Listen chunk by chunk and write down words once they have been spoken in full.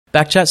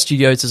Backchat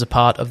Studios is a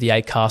part of the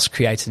Acast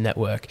Creator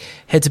Network.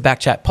 Head to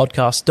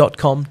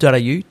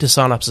backchatpodcast.com.au to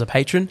sign up as a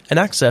patron and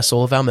access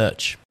all of our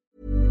merch.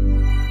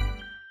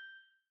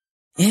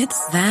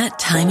 It's that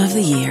time of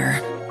the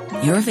year.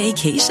 Your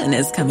vacation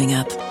is coming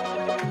up.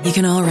 You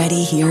can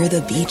already hear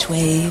the beach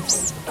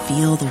waves,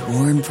 feel the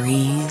warm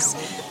breeze,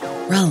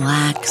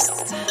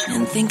 relax,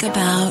 and think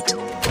about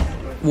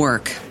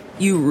work.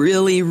 You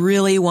really,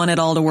 really want it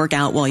all to work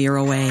out while you're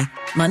away.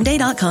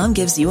 Monday.com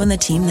gives you and the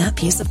team that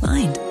peace of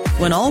mind.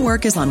 When all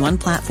work is on one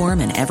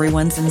platform and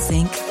everyone's in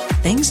sync,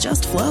 things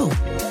just flow.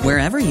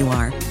 Wherever you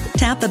are,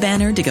 tap the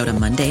banner to go to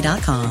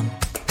Monday.com.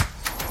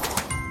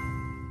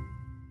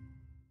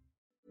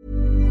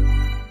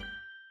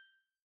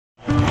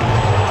 You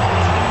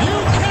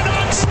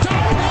cannot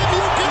stop him.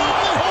 You can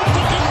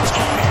only hope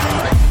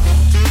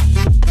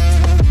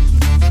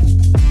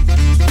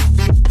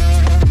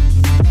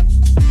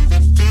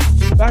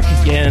to Back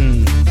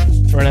again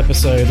for an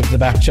episode of the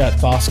Backchat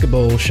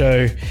Basketball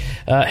Show.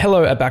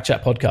 Hello at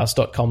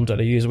backchatpodcast.com.au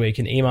is where you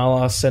can email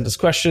us, send us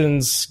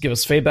questions, give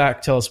us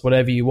feedback, tell us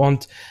whatever you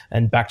want,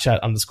 and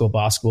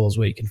backchat_basketball is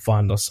where you can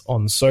find us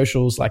on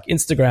socials like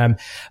Instagram.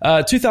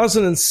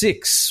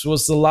 2006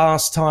 was the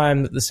last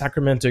time that the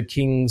Sacramento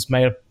Kings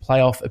made a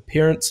playoff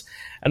appearance,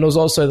 and it was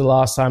also the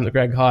last time that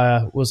Greg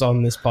Heyer was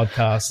on this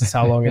podcast. That's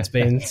how long it's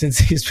been since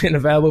he's been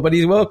available, but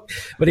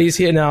he's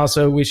here now,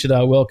 so we should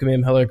welcome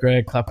him. Hello,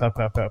 Greg. Clap, clap,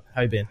 clap, clap.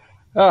 How you been?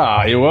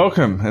 You're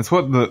welcome. It's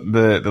what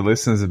the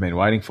listeners have been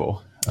waiting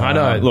for. I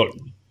know. Look,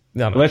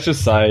 No. let's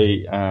just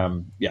say,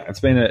 it's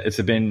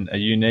been a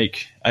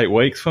unique 8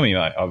 weeks for me,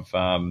 mate. I've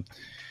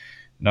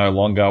no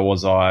longer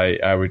was I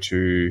able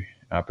to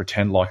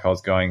pretend like I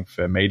was going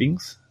for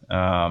meetings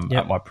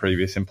at my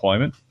previous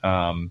employment.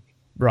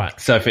 Right.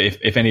 So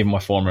if any of my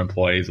former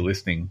employees are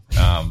listening,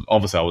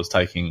 obviously I was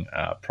taking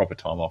proper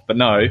time off. But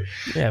no,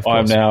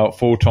 I'm now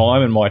full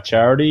time in my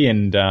charity,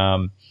 and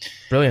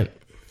Brilliant.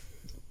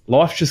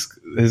 Life just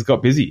has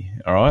got busy.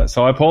 All right,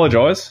 so I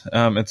apologise.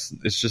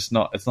 It's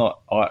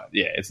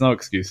no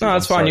excuse. No,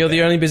 it's fine. You're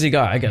the only busy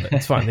guy. I get it.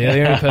 It's fine. You're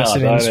the only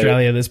person in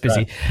Australia that's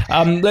busy.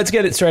 Let's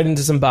get it straight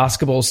into some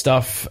basketball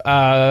stuff.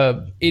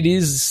 It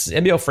is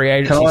NBL free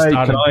agency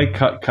started. Can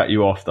I cut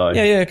you off though?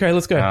 Yeah. Okay,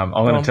 let's go. I'm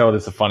going to tell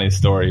this a funny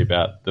story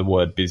about the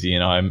word busy,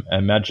 and I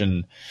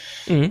imagine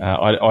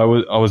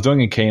I was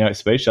doing a keynote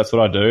speech. That's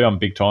what I do. I'm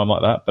big time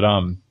like that. But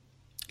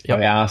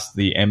I asked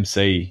the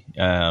MC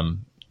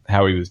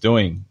how he was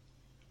doing.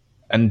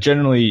 And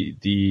generally,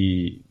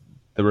 the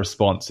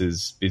response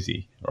is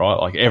busy, right?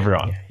 Like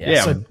everyone.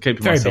 Yeah, so I'm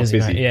keeping myself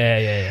busy.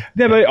 Yeah.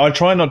 Yeah, but I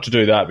try not to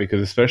do that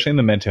because, especially in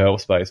the mental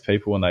health space,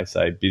 people when they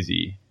say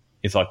busy,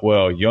 it's like,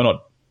 well, you're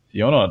not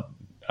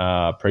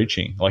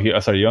preaching. Like,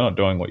 you're not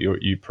doing what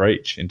you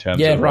preach in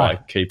terms of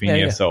like keeping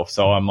yourself.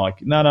 So I'm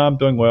like, no, I'm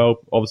doing well.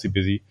 Obviously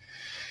busy.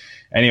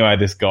 Anyway,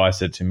 this guy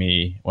said to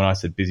me when I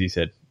said busy, he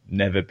said,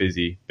 never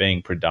busy,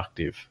 being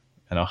productive.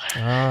 And all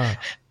right,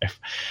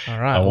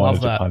 I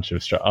wanted to punch him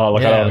straight. Oh,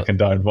 look, I don't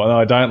condone. No,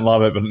 I don't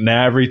love it, but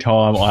now every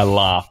time I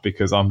laugh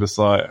because I'm just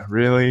like,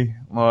 really?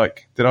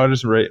 Like, did I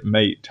just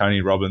meet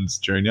Tony Robbins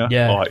Jr.?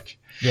 Yeah. Like,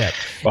 yeah.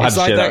 I had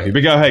to share that with you.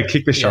 But go ahead,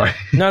 kick the show.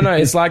 No,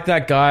 it's like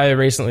that guy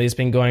recently has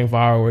been going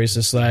viral where he's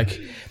just like,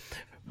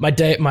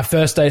 my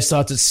first day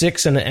starts at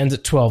 6 and it ends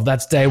at 12.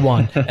 That's day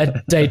 1.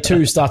 At day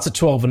 2 starts at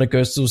 12 and it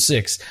goes till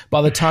 6.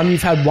 By the time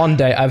you've had one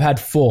day, I've had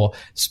 4.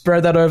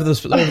 Spread that over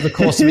the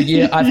course of a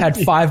year. I've had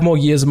 5 more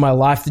years of my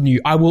life than you.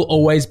 I will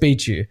always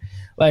beat you.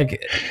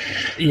 Like,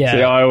 yeah.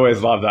 See, I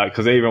always love that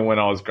because even when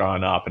I was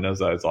growing up and there was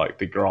those like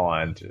the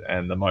grind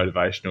and the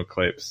motivational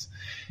clips,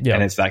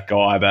 and it's that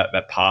guy,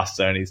 that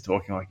pastor, and he's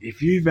talking like,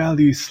 if you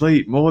value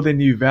sleep more than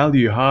you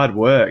value hard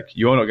work,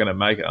 you're not going to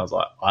make it. And I was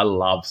like, I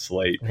love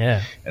sleep.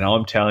 Yeah. And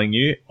I'm telling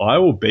you, I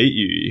will beat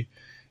you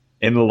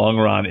in the long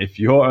run if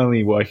you're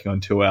only working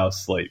on 2 hours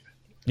sleep.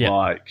 Yeah.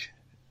 Like,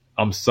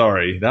 I'm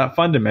sorry, that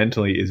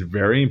fundamentally is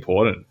very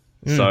important.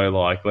 So,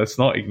 like, let's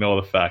not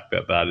ignore the fact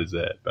that is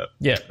it. But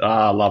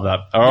I love that.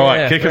 All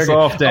right, kick us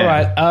off, Dan.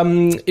 All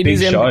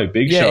right,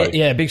 big show.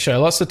 Yeah, big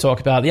show. Lots to talk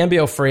about. The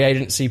NBL free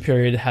agency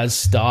period has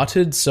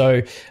started.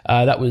 So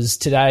that was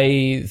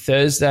today,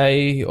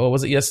 Thursday, or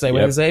was it yesterday,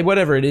 Wednesday,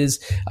 whatever it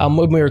is.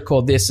 When we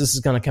record this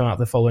is going to come out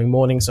the following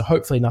morning. So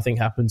hopefully nothing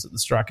happens at the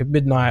strike of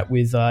midnight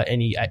with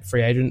any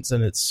free agents,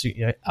 and it's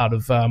out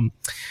of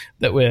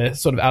that we're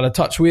sort of out of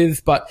touch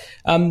with. But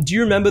do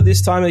you remember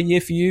this time of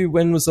year for you?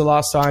 When was the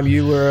last time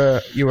you were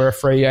a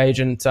free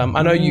agent?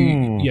 I know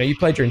you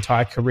played your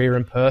entire career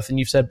in Perth, and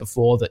you've said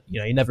before that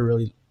you never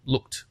really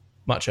looked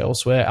much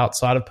elsewhere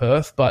outside of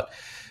Perth. But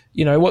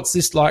what's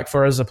this like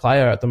for as a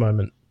player at the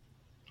moment?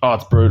 Oh,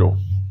 it's brutal.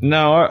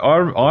 No,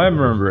 I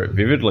remember it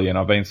vividly, and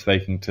I've been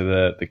speaking to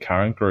the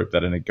current group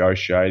that are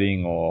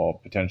negotiating or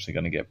potentially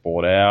going to get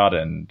bought out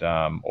and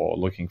or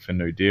looking for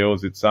new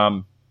deals.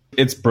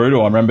 It's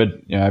brutal. I remember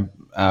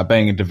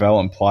being a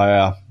development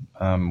player.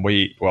 I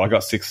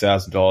got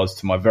 $6,000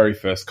 to my very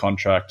first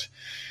contract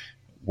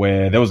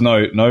where there was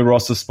no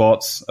roster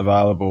spots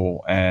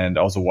available, and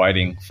I was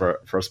waiting for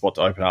a spot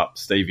to open up.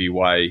 Stevie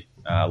Way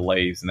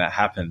leaves, and that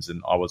happens,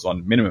 and I was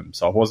on minimum,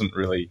 so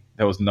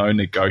there was no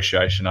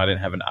negotiation. I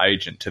didn't have an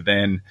agent to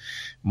then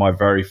my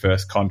very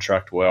first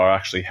contract where I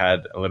actually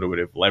had a little bit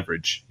of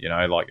leverage,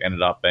 like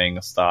ended up being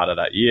a starter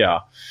that year.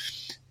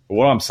 But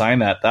what I'm saying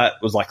that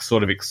was like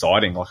sort of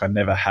exciting. Like I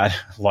never had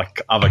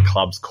like other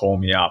clubs call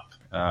me up.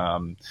 I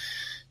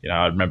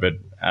remember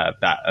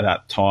at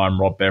that time,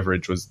 Rob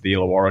Beveridge was the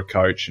Illawarra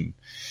coach, and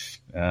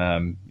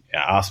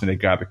asked me to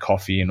grab a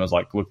coffee and was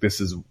like, look, this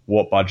is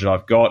what budget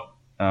I've got.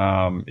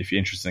 If you're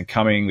interested in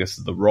coming, this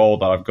is the role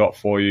that I've got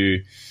for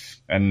you.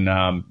 And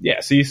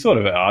so you sort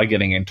of are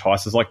getting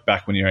enticed. It's like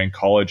back when you're in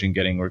college and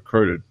getting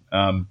recruited.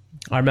 I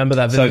remember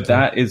that vividly. So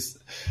that is,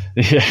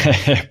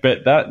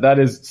 but that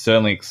is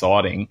certainly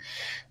exciting.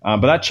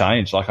 But that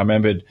changed. Like I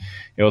remembered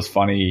it was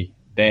funny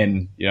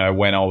then,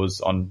 when I was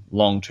on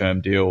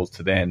long-term deals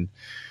to then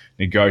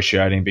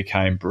negotiating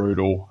became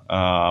brutal.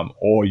 I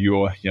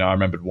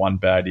remembered one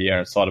bad year,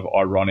 and it's sort of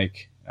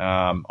ironic.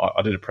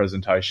 I did a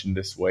presentation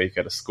this week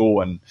at a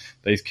school, and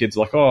these kids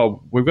were like,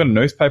 oh, we've got a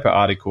newspaper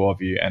article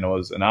of you. And it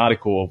was an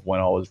article of when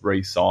I was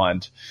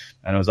re-signed,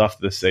 and it was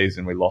after the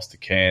season we lost to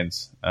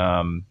Cairns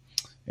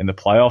in the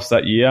playoffs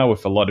that year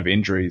with a lot of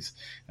injuries.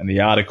 And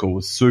the article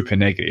was super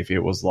negative.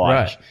 It was like,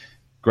 right,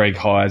 Greg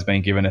High has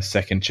been given a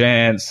second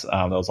chance.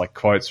 There was like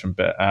quotes from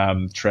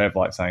Trev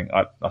like saying,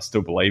 I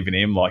still believe in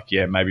him. Like,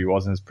 yeah, maybe he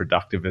wasn't as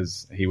productive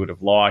as he would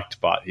have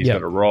liked, but he's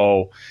got a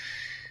role.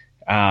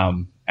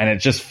 And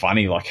it's just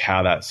funny like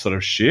how that sort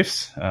of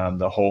shifts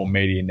the whole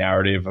media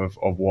narrative of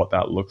what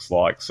that looks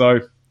like. So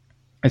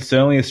it's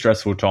certainly a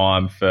stressful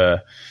time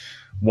for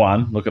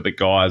one, look at the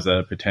guys that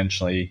are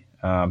potentially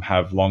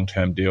have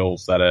long-term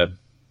deals that are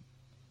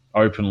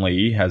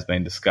openly has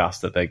been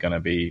discussed that they're going to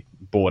be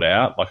bought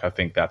out. Like I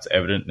think that's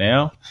evident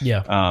now.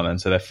 Yeah. And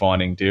so they're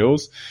finding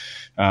deals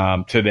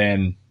to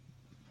then,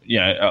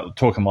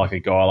 talking like a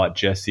guy like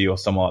Jesse or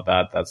someone like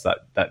that, that's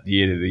that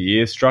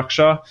year-to-the-year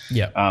structure.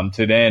 Yeah.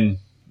 To then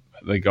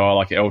the guy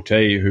like LT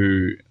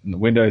who the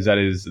window's at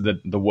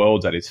the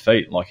world's at his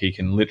feet. Like he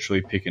can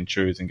literally pick and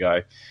choose and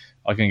go,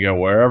 I can go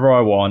wherever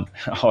I want.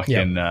 I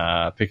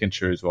can pick and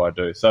choose what I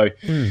do. So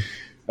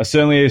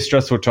certainly a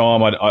stressful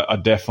time. I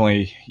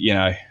definitely,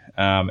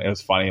 it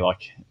was funny,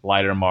 like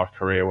later in my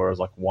career where it was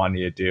like 1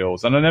 year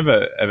deals, and I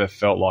never ever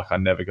felt like I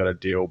never got a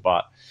deal.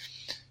 But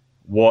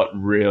what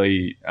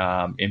really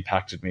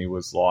impacted me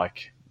was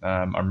like,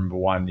 I remember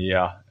 1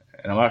 year,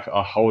 and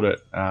I hold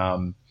it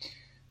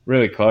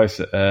really close,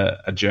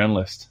 a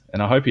journalist,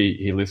 and I hope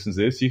he listens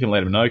to this. You can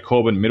let him know,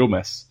 Corbin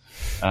Middlemess,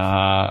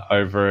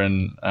 over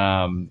in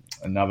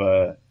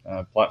another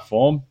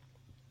platform.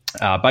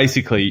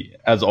 Basically,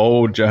 as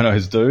all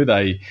journos do,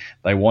 they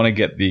want to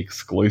get the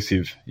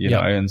exclusive,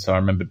 know. And so I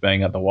remember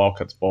being at the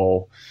Wildcats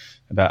Ball,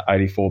 about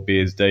 84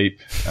 beers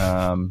deep,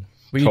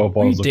 12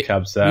 bottles of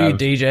Cab Sav. Were you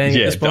DJing at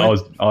this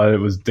point? I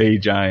was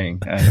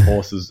DJing, and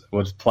Horses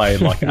was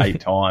played like 8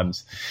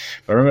 times.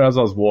 But I remember as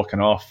I was walking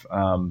off,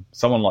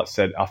 someone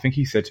said, I think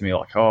he said to me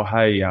like, oh,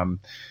 hey,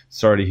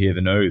 sorry to hear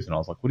the news. And I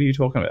was like, what are you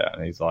talking about?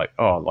 And he's like,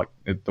 oh,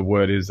 the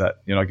word is that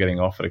you're not getting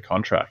offered a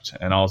contract.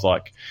 And I was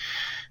like,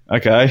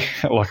 okay,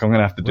 like I'm going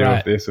to have to deal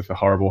with this with a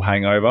horrible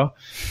hangover.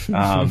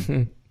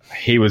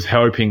 He was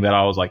hoping that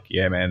I was like,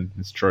 yeah, man,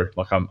 it's true.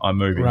 Like I'm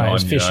moving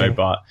on,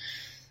 but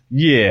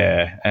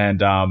yeah.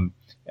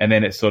 And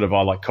then it's sort of,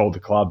 I called the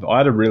club. I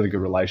had a really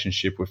good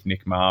relationship with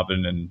Nick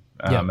Marvin and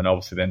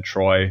obviously then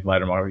Troy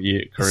later in my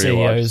career.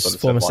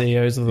 Former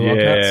CEOs of the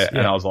Wildcats. Yeah.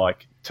 And I was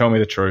like, tell me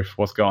the truth.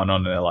 What's going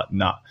on? And they're like,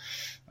 nah.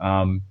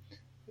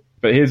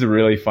 But here's a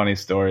really funny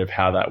story of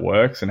how that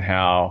works and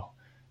how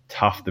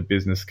tough the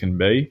business can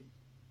be.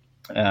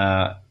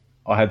 I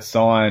had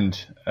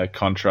signed a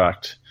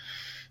contract.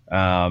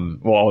 I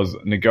was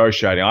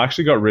negotiating. I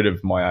actually got rid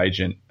of my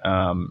agent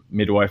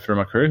midway through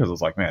my career because I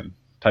was like, man,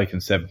 taking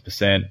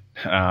 7%,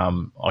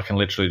 I can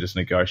literally just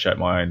negotiate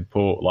my own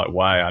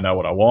way. I know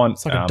what I want.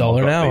 It's like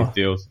 $1 an hour. These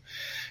deals.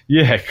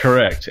 Yeah,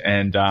 correct.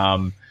 And so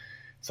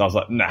I was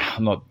like, nah,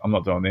 I'm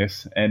not doing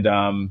this.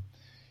 And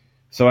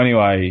so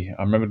anyway,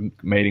 I remember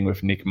meeting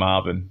with Nick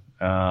Marvin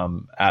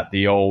at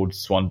the old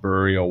Swan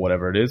Brewery or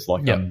whatever it is,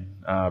 on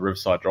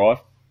Riverside Drive.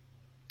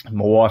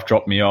 My wife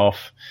dropped me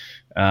off.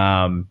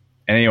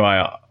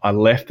 Anyway, I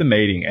left the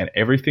meeting, and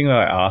everything that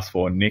I asked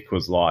for, Nick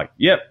was like,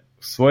 yep,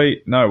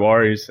 sweet, no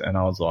worries. And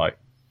I was like,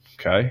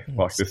 okay,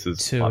 this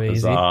is too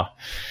bizarre.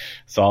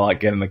 So I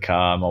get in the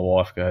car, and my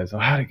wife goes, oh,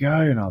 how'd it go?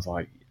 And I was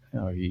like,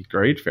 he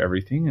agreed for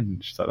everything.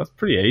 And she's like, that's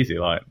pretty easy.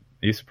 Like, are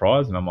you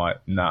surprised? And I'm like,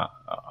 nah,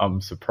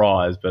 I'm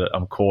surprised, but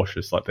I'm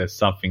cautious. Like, there's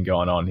something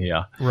going on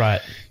here.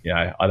 Right.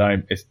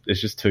 It's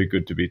just too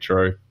good to be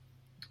true.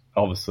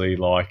 Obviously,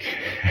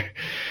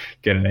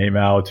 get an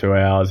email 2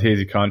 hours, here's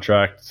your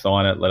contract,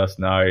 sign it, let us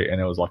know.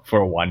 And it was for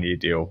a 1 year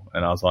deal.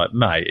 And I was like,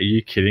 mate, are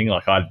you kidding?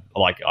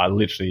 I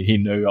literally, he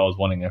knew I was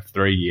wanting a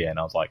 3 year. And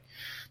I was like,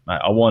 mate,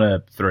 I want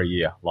a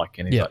 3-year. Like,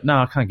 and he's like, no,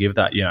 I can't give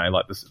that. You know,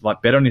 like this,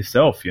 like bet on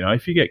yourself. You know,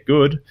 if you get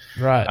good,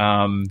 right,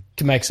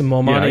 to make some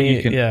more money,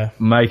 you can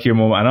make you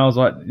more. And I was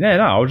like, yeah,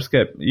 no, I'll just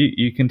get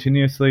you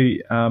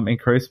continuously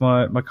increase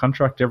my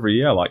contract every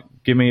year. Like,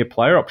 give me a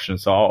player option,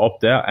 so I'll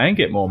opt out and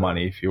get more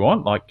money if you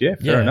want. Like, yeah,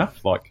 fair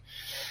enough. Like,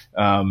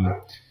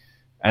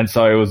 and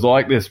so it was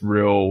like this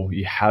real.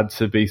 You had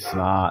to be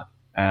smart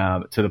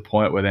to the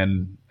point where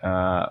then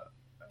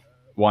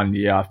 1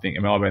 year, I think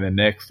it might have been the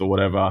next or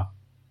whatever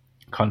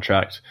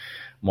contract,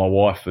 my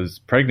wife was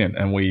pregnant,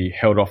 and we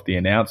held off the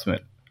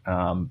announcement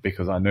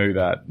because I knew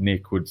that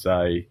Nick would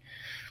say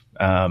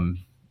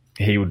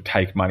he would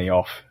take money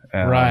off.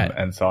 Right.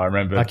 And so I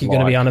remember, like, you're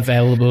going to be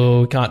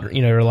unavailable, can't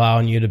rely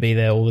on you to be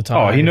there all the time.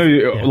 Oh, he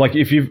knew, like,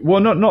 if you, well,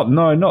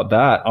 not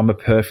that. I'm a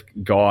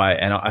perfect guy.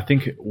 And I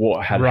think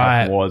what had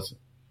happened was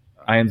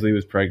Ainsley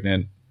was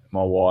pregnant,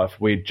 my wife,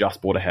 we'd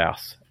just bought a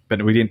house,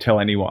 but we didn't tell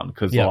anyone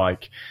because,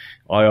 like,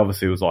 I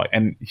obviously was like,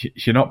 and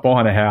you're not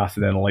buying a house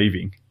and then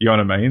leaving. You know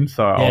what I mean?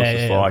 So I was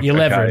just like, your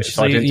leverage.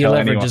 So your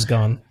leverage is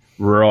gone.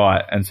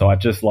 Right. And so I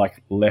just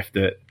like left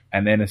it.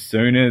 And then as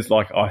soon as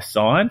like I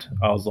signed,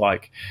 I was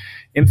like,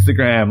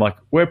 Instagram, like,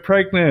 we're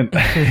pregnant.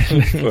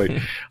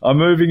 I'm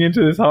moving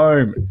into this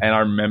home. And I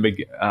remember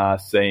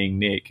seeing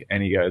Nick,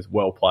 and he goes,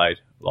 well played.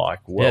 Like,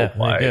 well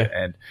played.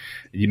 And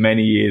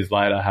many years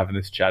later, having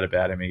this chat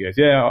about him, he goes,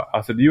 yeah,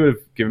 I said, you would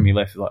have given me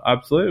less. He's like,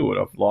 absolutely would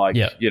have. Like,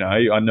 you know,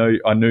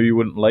 I knew you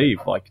wouldn't leave.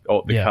 Like,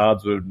 the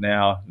cards would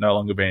now no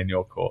longer be in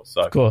your court.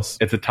 So, of course,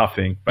 it's a tough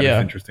thing, but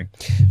it's interesting.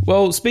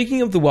 Well,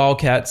 speaking of the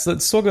Wildcats,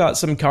 let's talk about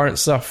some current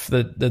stuff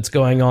that's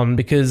going on,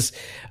 because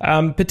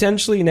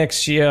potentially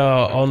next year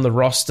on the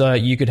roster,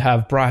 you could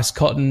have Bryce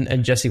Cotton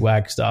and Jesse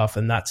Wagstaff,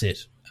 and that's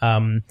it.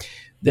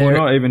 Well,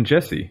 not even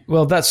Jesse.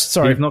 Well, he's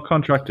not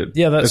contracted.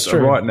 Yeah, that's true.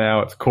 Right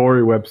now, it's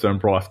Corey Webster and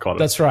Bryce Cotton.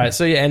 That's right.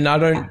 So and I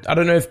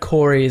don't know if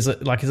Corey is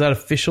that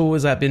official?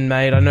 Has that been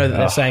made? I know that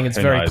they're saying it's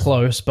very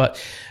close,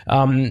 but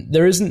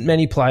there isn't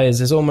many players.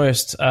 There's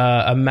almost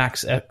a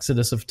max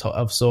exodus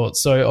of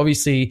sorts. So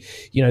obviously,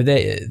 you know,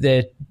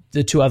 they're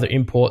the two other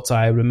imports,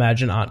 I would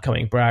imagine, aren't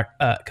coming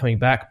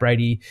back.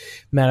 Brady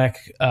Manick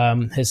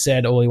has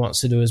said all he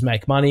wants to do is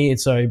make money, and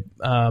so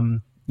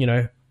you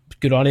know.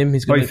 Good on him. He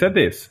said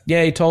this.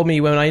 Yeah, he told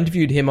me when I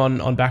interviewed him on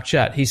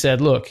Backchat. He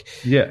said, "Look,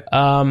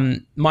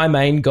 my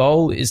main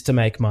goal is to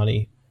make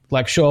money.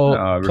 Like,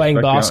 sure, playing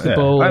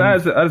basketball,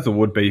 as it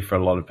would be for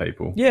a lot of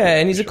people. Yeah,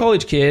 and he's a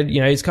college kid.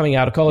 You know, he's coming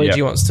out of college. Yep.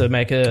 He wants to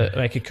make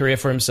a career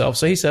for himself.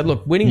 So he said,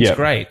 "Look, winning's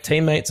great.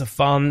 Teammates are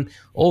fun,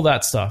 all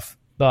that stuff.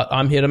 But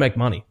I'm here to make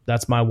money.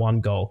 That's my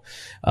one goal."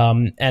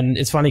 And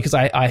it's funny because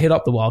I hit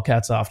up the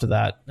Wildcats after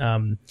that.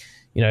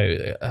 You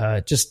know,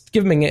 just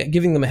giving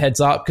them a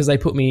heads up, because they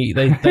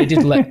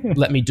did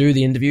let me do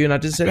the interview, and I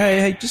just said,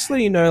 hey, just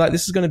let you know, like,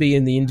 this is going to be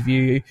in the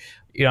interview.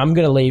 You know, I'm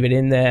going to leave it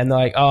in there. And they're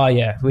like, oh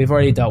yeah, we've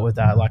already dealt with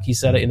that. Like, he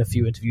said it in a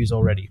few interviews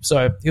already.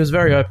 So he was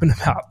very open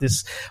about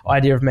this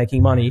idea of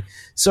making money.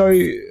 So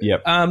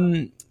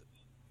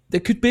there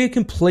could be a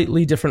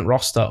completely different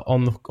roster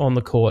on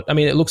the court. I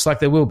mean, it looks like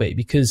there will be,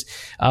 because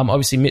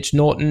obviously Mitch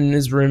Norton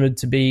is rumored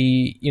to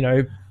be, you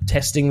know,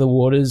 testing the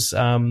waters.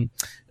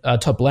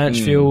 Todd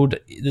Blanchfield,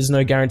 there's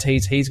no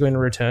guarantees he's going to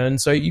return.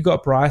 So you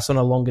got Bryce on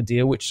a longer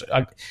deal, which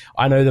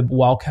I know the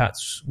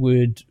Wildcats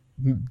would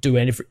do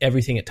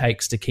everything it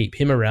takes to keep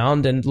him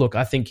around. And look,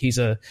 I think he's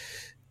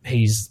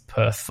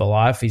Perth for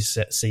life. He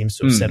seems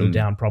to have settled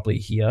down properly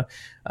here.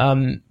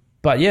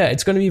 But yeah,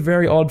 it's going to be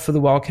very odd for the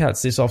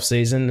Wildcats this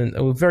offseason,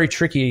 and very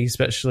tricky,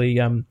 especially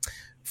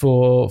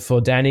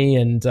for Danny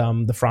and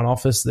the front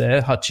office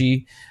there,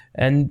 Hutchie.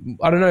 And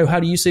I don't know,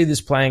 how do you see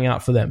this playing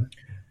out for them?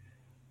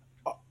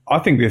 I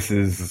think this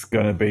is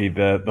going to be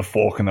the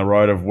fork in the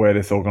road of where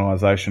this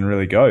organisation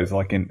really goes,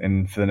 like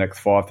in for the next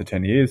 5 to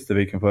 10 years, to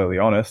be completely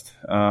honest.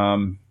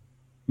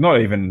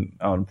 Not even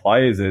on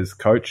players, as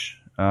coach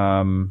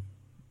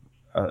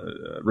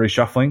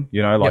reshuffling,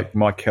 you know, like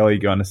Mike Kelly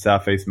going to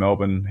Southeast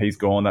Melbourne, he's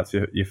gone. That's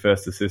your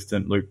first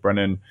assistant. Luke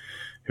Brennan,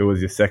 who was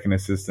your second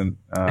assistant.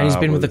 And he's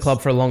been with the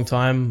club for a long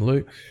time,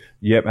 Luke.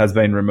 Yep, has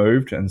been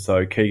removed. And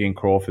so Keegan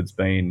Crawford's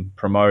been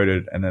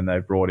promoted, and then they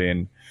brought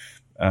in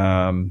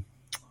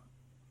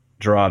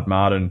Gerard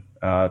Martin,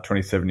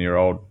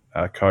 27-year-old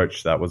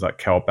coach that was at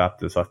Cal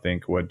Baptist, I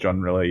think, where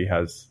John Riley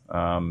has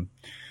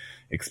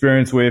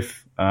experience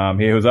with.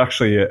 He was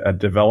actually a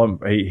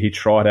development. He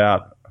tried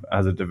out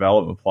as a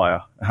development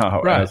player.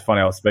 Right. It's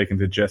funny, I was speaking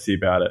to Jesse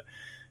about it.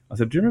 I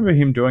said, do you remember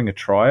him doing a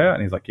tryout?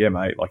 And he's like, yeah,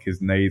 mate, like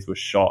his knees were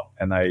shot,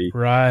 and they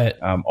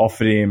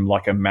offered him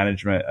like a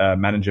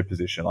manager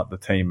position, like the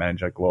team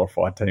manager,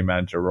 glorified team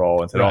manager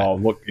role, and said, oh,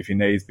 look, if your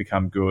knees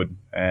become good.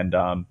 And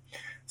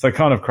so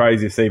kind of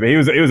crazy to see, but he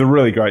was a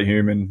really great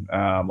human.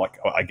 Like,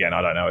 again,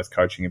 I don't know his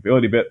coaching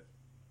ability, but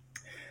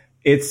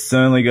it's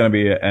certainly going to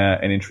be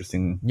an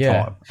interesting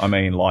time. I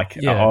mean,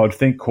 I would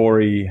think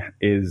Corey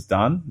is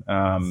done.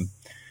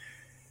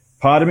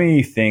 Part of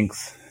me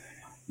thinks,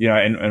 you know,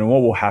 and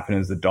what will happen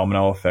is the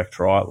domino effect,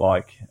 right?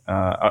 Like,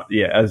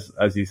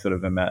 as you sort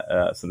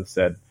of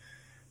said,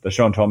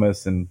 Deshaun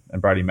Thomas and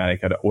Brady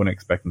Manick, I wouldn't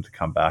expect them to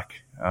come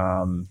back.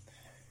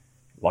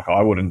 Like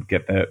I wouldn't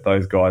get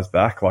those guys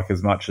back. Like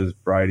as much as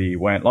Brady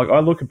went. Like I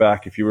look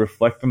back, if you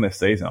reflect on this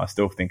season, I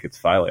still think it's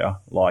failure.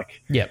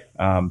 Like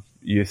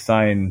you're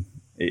saying,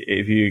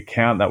 if you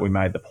count that we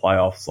made the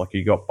playoffs, like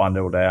you got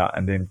bundled out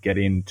and then get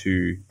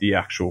into the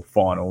actual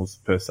finals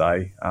per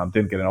se,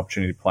 didn't get an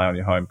opportunity to play on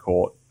your home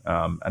court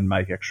and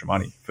make extra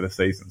money for the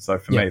season. So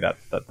for me,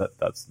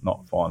 that's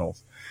not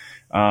finals.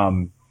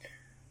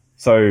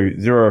 So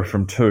 0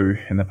 from 2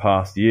 in the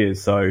past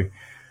years. So,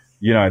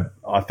 you know,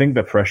 I think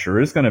the pressure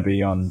is going to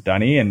be on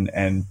Danny, and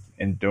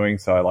in doing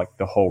so, like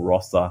the whole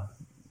roster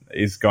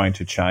is going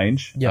to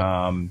change.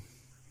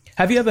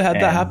 Have you ever had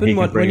that happen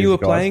when you were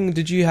playing?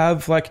 Did you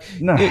have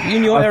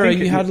in your era,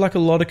 you had like a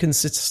lot of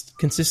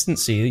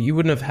consistency. You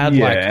wouldn't have had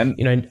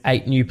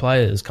 8 new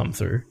players come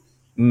through.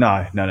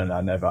 No,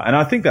 never. And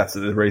I think that's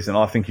the reason.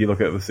 I think you look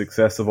at the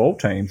success of all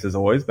teams has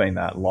always been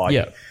that. What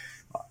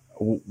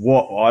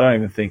I don't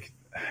even think,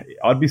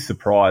 I'd be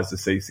surprised to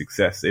see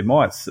success. It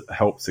might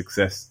help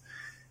success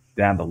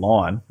down the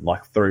line,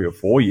 like 3 or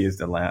 4 years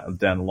down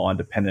the line,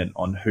 dependent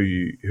on who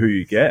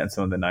you get and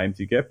some of the names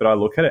you get. But I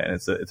look at it and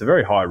it's a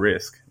very high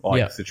risk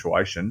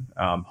situation,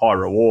 high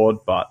reward,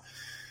 but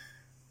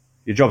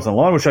your job's on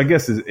the line, which I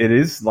guess it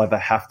is like they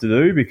have to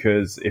do,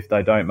 because if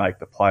they don't make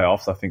the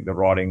playoffs, I think the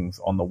writing's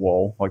on the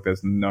wall. Like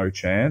there's no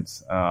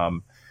chance.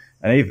 And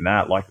even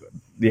that,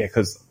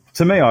 because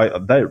to me,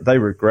 they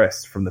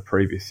regressed from the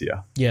previous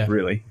year,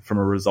 really, from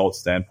a results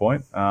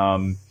standpoint.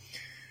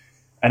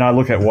 And I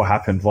look at what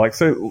happened.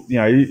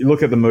 You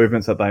look at the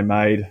movements that they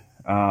made.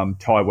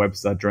 Ty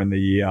Webster during the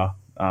year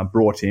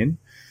brought in,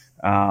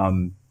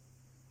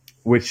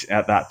 which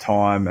at that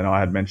time, and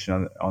I had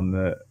mentioned on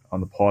the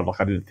pod,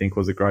 I didn't think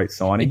was a great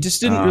signing. It just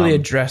didn't really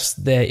address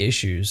their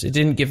issues. It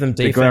didn't give them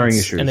defense,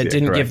 issues, and it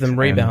didn't give them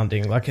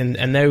rebounding.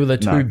 And they were the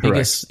two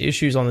biggest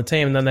issues on the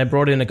team. And then they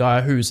brought in a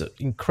guy who's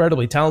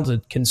incredibly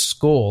talented, can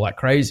score like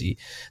crazy.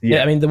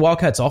 Yeah, I mean, the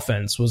Wildcats'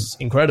 offense was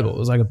incredible. It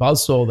was like a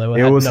buzzsaw. There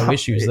had no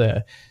issues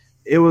there.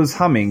 It was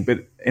humming,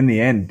 but in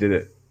the end, did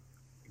it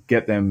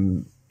get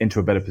them into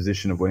a better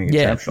position of winning a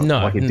championship?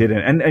 No, it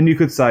didn't. And you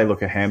could say,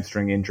 look, a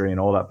hamstring injury and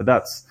all that, but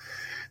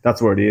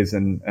that's where it is.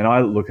 And I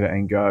look at it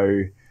and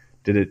go,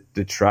 did it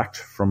detract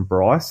from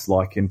Bryce?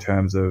 Like in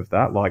terms of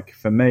that, like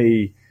for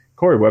me,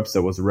 Corey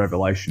Webster was a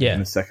revelation in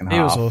the second half.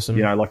 He was awesome.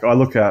 You know, like I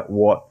look at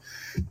what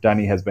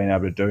Danny has been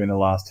able to do in the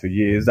last 2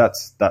 years.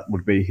 That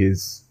would be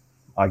his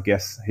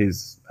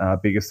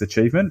biggest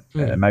achievement,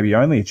 maybe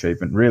only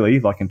achievement, really.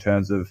 Like in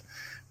terms of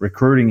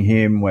recruiting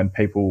him when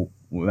people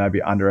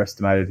maybe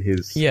underestimated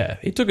his. Yeah,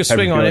 he took a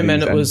swing on him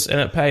and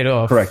it paid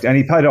off. Correct, and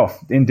he paid off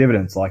in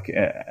dividends. So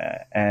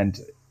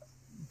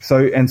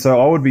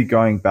I would be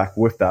going back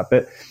with that,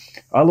 but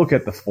I look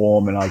at the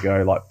form and I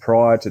go, like,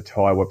 prior to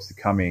Ty Webster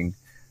coming,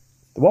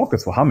 the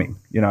Wildcats were humming.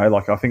 You know,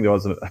 like I think there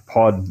was a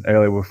pod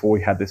earlier before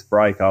we had this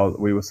break.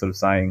 We were sort of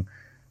saying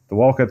the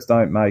Wildcats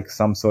don't make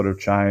some sort of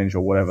change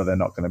or whatever, they're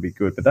not going to be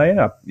good. But they end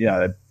up,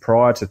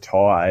 prior to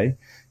Ty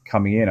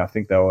coming in, I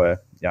think they were,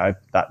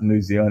 that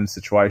New Zealand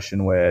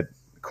situation where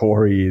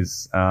Corey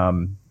is,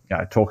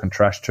 talking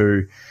trash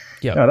to.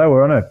 Yeah, they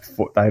were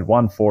they had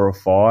won 4 or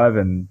 5,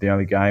 and the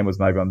only game was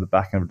maybe on the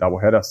back end of a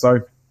doubleheader.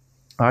 So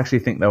I actually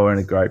think they were in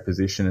a great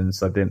position, and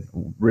so I didn't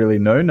really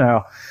know.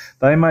 Now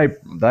they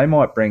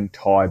might bring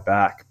Ty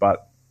back,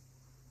 but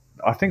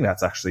I think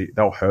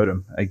they'll hurt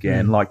him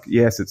again. Like,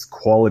 yes, it's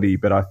quality,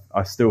 but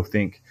I still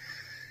think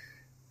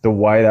the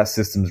way that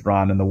system's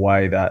run and the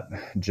way that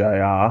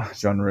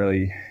John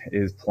really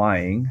is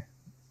playing,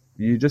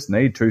 you just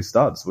need 2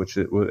 studs, which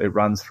it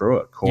runs through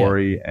it,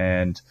 Corey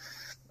and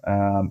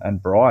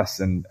Bryce,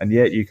 and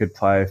yet you could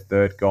play a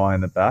third guy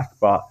in the back,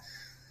 but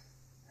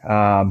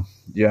I'll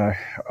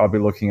be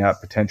looking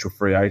at potential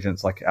free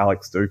agents like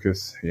Alex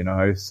Dukas,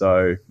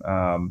 so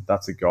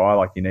that's a guy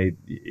like you need.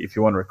 If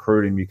you want to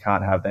recruit him, you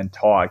can't have then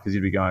Ty, because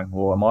you'd be going,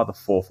 well, am I the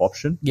 4th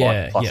option?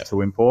 Plus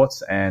 2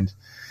 imports, and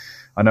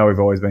I know we've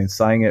always been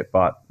saying it,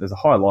 but there's a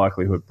high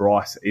likelihood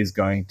Bryce is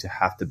going to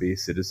have to be a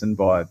citizen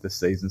by the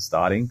season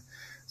starting.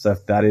 So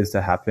if that is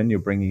to happen, you're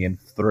bringing in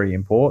 3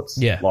 imports.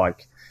 Yeah.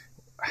 Like,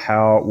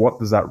 what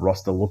does that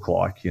roster look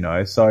like?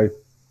 So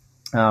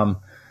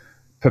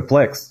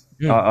perplexed.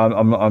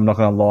 I'm not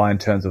going to lie in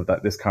terms of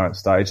this current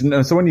stage.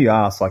 And so when you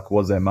ask, like,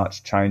 was there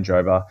much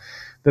changeover?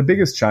 The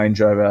biggest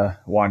changeover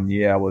one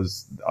year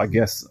was, I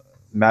guess,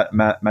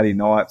 Matty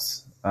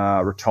Knight's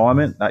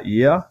retirement that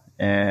year,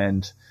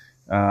 and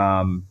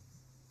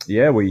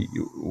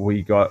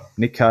we got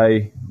Nick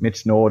Kay,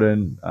 Mitch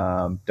Norton,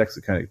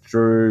 Dexter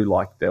Koenig-Drew.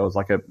 Like there was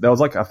I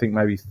think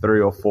maybe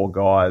 3 or 4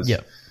 guys.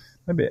 Yeah.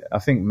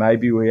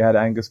 Maybe we had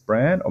Angus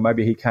Brand, or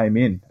maybe he came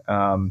in.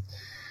 But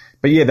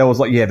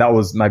that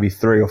was maybe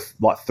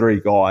 3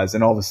 guys,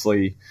 and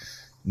obviously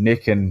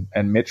Nick and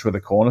Mitch were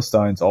the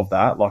cornerstones of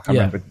that. Like I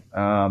remember,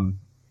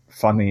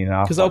 funny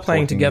enough, because they were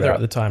playing together at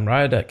the time,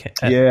 right?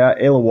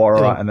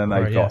 Illawarra, and then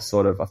they got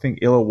I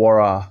think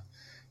Illawarra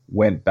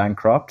went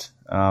bankrupt.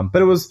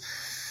 But it was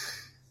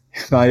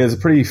No, it was a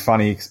pretty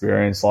funny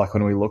experience, like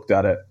when we looked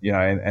at it,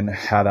 and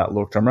how that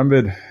looked. I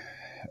remembered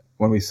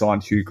when we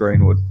signed Hugh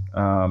Greenwood.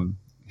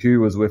 Hugh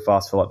was with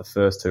us for like the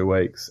first 2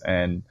 weeks,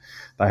 and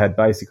they had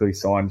basically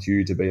signed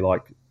Hugh to be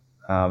like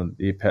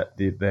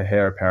the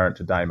heir apparent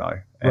to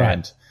Damo.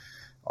 And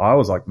I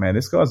was like, man,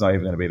 this guy's not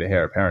even going to be the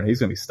heir apparent. He's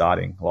going to be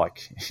starting,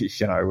 like,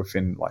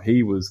 within, like,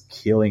 he was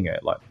killing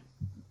it. Like,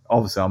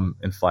 obviously I'm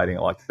inflating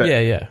it, like, but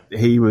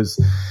he was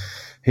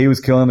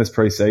killing this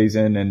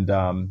preseason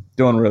and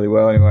doing really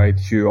well. Anyway,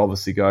 Hugh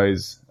obviously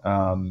goes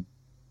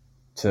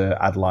to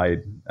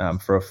Adelaide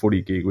for a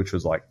footy gig, which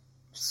was like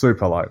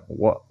super, like,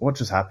 what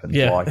just happened?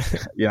 Yeah. Like,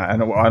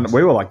 and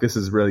we were like, this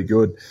is really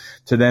good.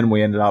 To then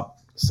we ended up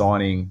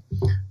signing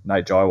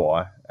Nate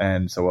Jaiwai,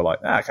 and so we're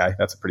like, okay,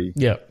 that's a pretty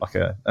like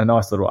a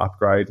nice little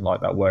upgrade.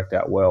 Like, that worked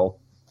out well.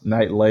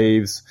 Nate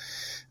leaves.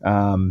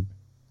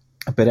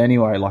 But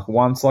anyway, like,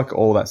 once, like,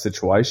 all that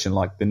situation,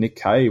 like, the Nick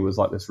Kay was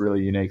like this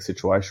really unique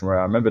situation where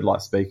I remembered,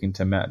 like, speaking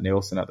to Matt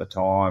Nielsen at the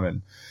time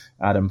and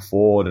Adam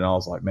Ford, and I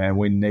was like, man,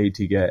 we need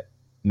to get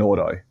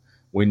Nordo.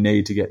 We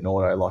need to get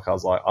Nordo. Like, I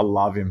was like, I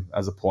love him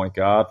as a point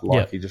guard.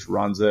 Like, he just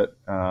runs it,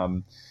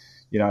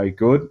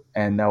 good.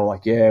 And they were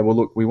like, yeah, well,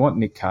 look, we want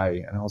Nick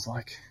Kay. And I was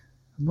like,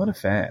 I'm not a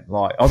fan.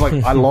 Like, I was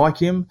like, I like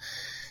him.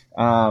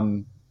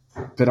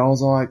 But I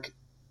was like,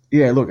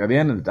 yeah, look, at the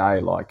end of the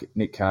day, like,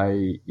 Nick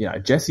Kay,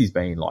 Jesse's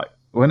been, like,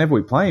 whenever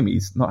we play him,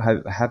 he's not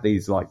had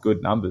these, like,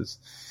 good numbers.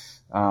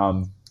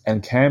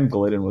 And Cam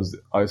Glidden was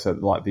also,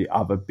 like, the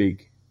other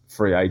big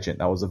free agent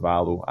that was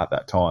available at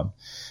that time.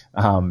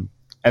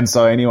 And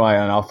so anyway,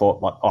 and I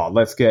thought, like,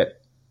 let's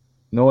get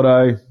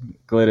Nordo,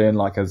 Glidden,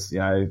 like, as,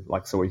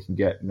 like, so we can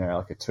get,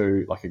 like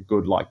a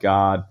good, like,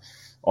 guard,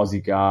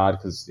 Aussie guard,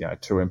 because,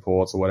 2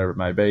 imports or whatever it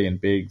may be,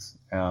 and bigs,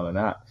 and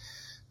that,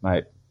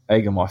 mate,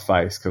 egg on my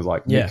face, because,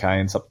 like, Nick Kay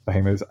ends up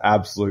being this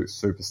absolute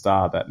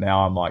superstar that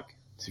now I'm like,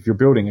 if you're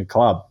building a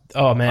club,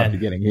 I'd be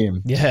getting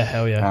him. Yeah,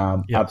 hell yeah.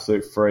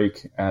 Absolute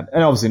freak. And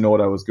obviously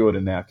Nordo was good,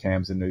 and now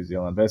Cam's in New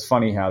Zealand. But it's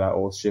funny how that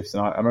all shifts.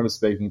 And I remember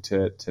speaking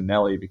to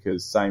Nelly,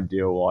 because same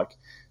deal, like,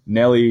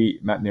 Nelly,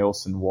 Matt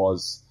Nielsen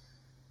was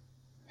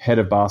head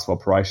of basketball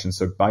operations,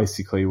 so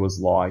basically was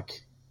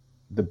like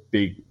the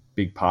big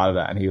part of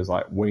that. And he was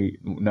like, we,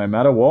 no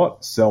matter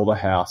what, sell the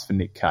house for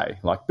Nick Kay.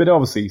 Like, but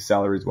obviously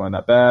salaries weren't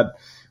that bad.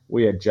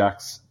 We had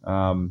Jack's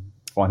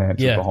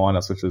financial behind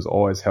us, which was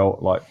always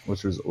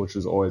which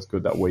was always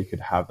good that we could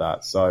have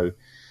that. So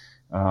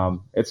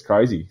it's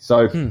crazy.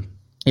 So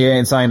yeah,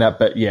 in saying that,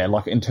 but yeah,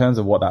 like, in terms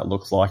of what that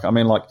looks like, I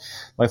mean, like,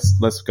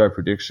 let's go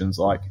predictions.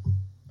 Like,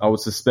 I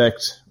would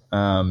suspect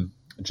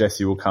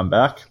Jesse will come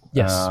back.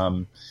 Yes.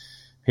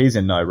 He's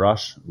in no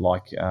rush.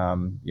 Like,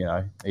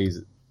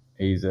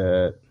 he's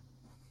a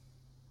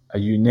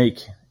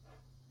unique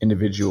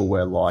individual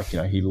where, like,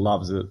 he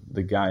loves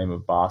the game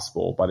of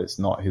basketball, but it's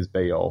not his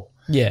be all.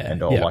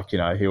 And all. Like,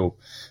 he'll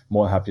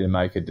more happy to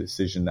make a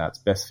decision that's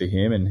best for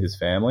him and his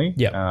family.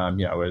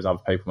 Whereas other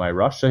people may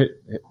rush, so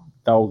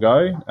they'll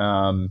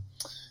go.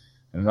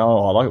 And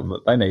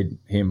they need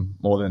him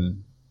more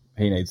than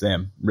he needs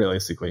them,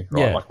 realistically,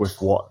 right? Like, with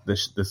what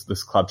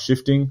this club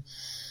shifting.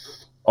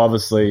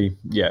 Obviously,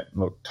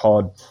 look,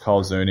 Todd,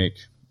 Cole Zunic,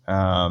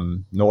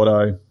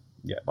 Nordo,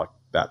 like,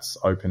 that's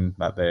open,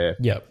 that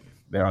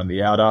they're on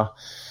the outer,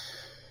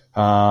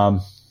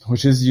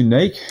 which is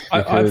unique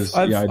because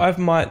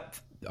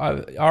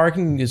I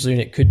reckon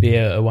Zunic could be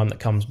a one that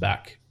comes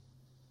back.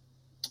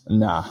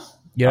 Nah,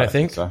 you don't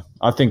think? So.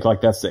 I think, like,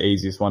 that's the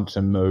easiest one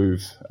to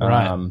move.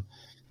 Right.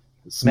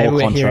 Small maybe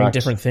we're contract. hearing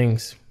different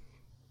things.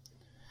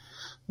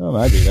 Oh,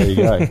 maybe. There you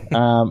go.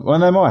 Well,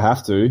 they might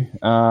have to.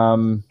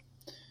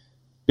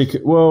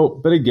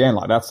 But again,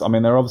 like, that's, I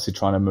mean, they're obviously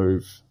trying to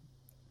move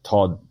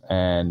Todd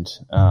and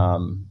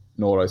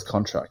Nordo's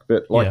contract,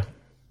 but, like,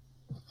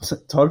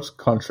 Todd's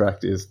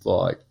contract is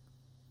like,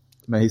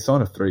 man, he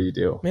signed a 3-year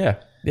deal.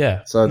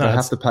 Yeah. So they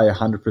have to pay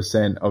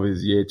 100% of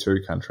his year 2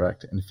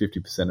 contract and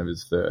 50% of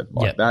his third.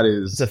 Like, that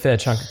is, it's a fair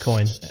chunk of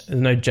coin. There's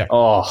no Jack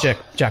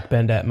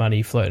Bendat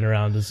money floating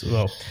around as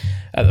well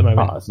at the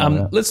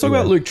moment. Let's talk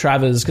about Luke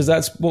Travers, because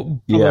that's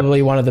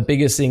probably one of the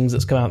biggest things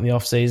that's come out in the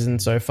off season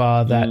so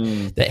far,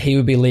 that he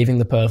would be leaving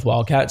the Perth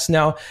Wildcats.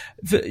 Now,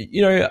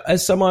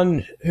 as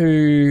someone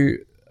who,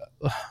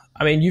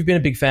 I mean, you've been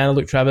a big fan of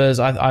Luke Travers.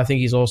 I think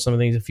he's awesome. I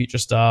think he's a future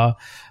star.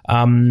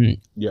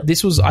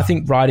 This was, I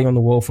think, writing on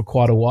the wall for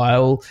quite a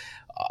while.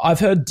 I've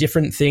heard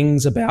different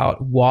things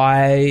about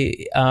why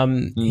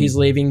he's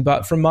leaving,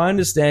 but from my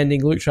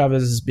understanding, Luke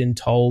Travers has been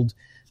told,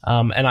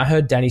 and I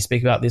heard Danny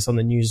speak about this on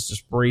the news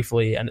just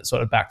briefly, and it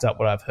sort of backed up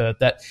what I've heard,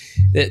 that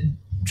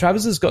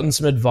Travers has gotten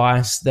some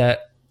advice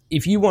that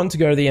if you want to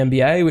go to the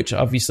NBA, which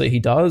obviously he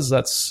does,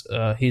 that's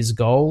his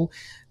goal,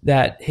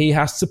 that he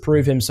has to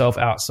prove himself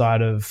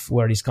outside of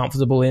where he's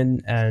comfortable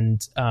in,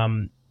 and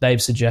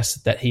they've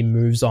suggested that he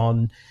moves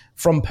on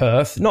from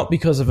Perth, not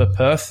because of a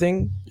Perth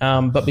thing,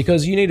 but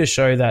because you need to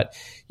show that,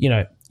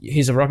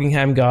 he's a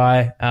Rockingham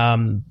guy,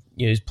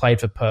 he's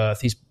played for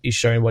Perth, he's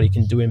shown what he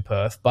can do in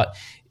Perth. But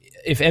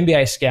if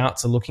NBA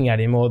scouts are looking at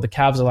him, or the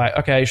Cavs are like,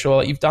 okay,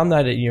 sure, you've done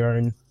that at your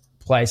own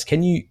place.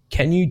 Can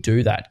you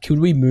do that? Could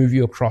we move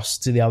you across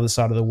to the other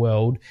side of the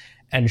world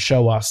and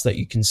show us that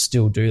you can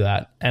still do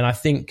that? And I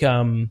think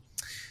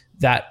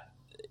that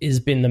has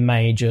been the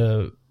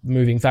major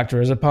moving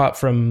factor, as apart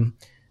from,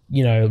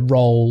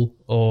 role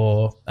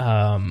or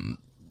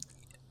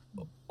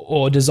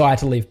desire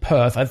to leave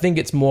Perth. I think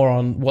it's more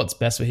on what's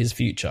best for his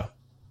future.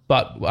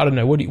 But I don't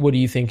know. What do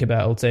you think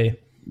about LT?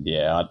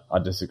 Yeah, I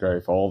disagree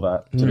with all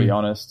that, to be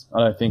honest. I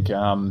don't think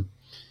an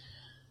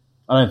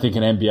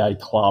NBA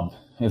club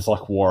is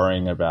like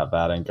worrying about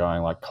that and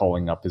going like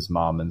calling up his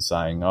mum and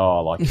saying,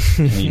 "Oh, like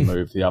can he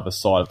move to the other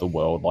side of the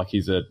world?" Like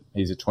he's a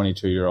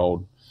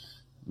 22-year-old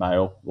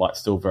male, like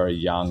still very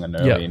young and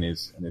early in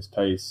his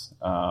piece.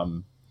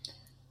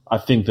 I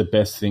think the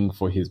best thing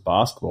for his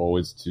basketball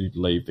is to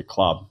leave the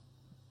club,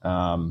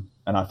 and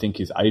I think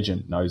his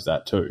agent knows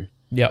that too.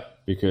 Yep.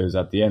 Because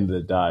at the end of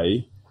the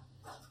day,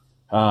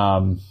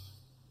 I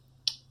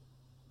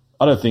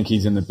don't think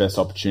he's in the best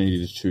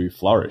opportunity to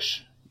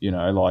flourish.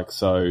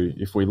 So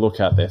if we look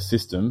at their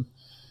system,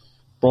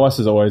 Bryce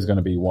is always going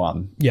to be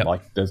one. Yep.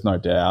 Like there's no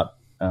doubt.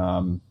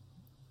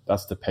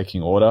 That's the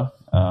pecking order.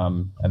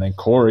 And then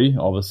Corey,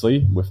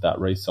 obviously, with that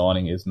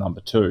re-signing, is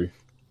number 2.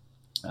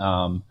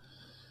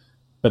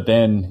 But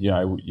then,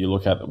 you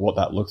look at what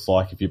that looks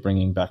like if you're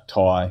bringing back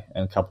Ty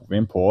and a couple of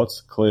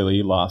imports.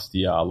 Clearly, last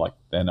year, like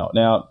they're not.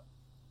 Now,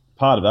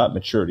 part of that,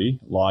 maturity,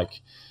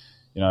 like,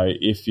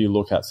 if you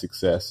look at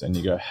success and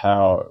you go,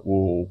 how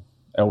will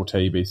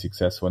LT be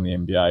successful in the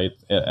NBA?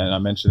 And I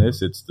mentioned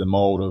this, it's the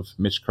mold of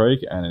Mitch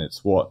Creek and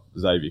it's what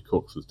Xavier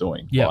Cooks was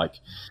doing. Yep. Like,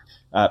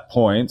 at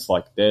points,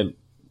 like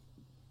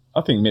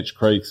I think Mitch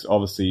Creek's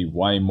obviously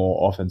way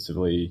more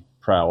offensively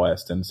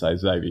prowess than, say,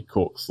 Xavier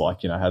Cooks,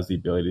 like, has the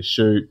ability to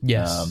shoot,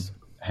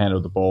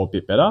 handle the ball a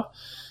bit better.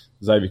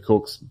 Xavier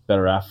Cooks,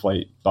 better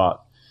athlete,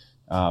 but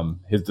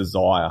his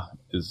desire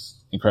is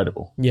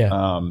incredible.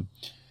 Yeah.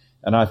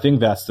 And I think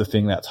that's the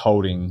thing that's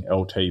holding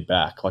LT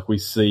back. Like, we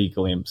see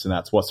glimpses, and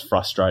that's what's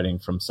frustrating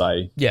from,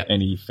 say,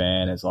 any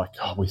fan is like,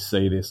 oh, we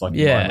see this, like,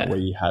 moment where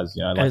he has,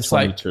 like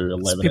 22,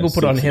 11, people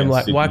put on him,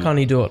 like, Sydney. Why can't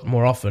he do it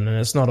more often? And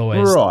it's not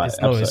always. Right.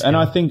 It's not always and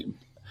I think,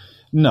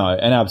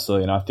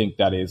 absolutely. And I think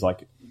that is,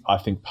 like, I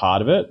think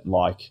part of it,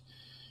 like,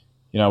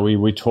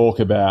 we talk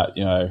about,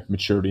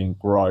 maturity and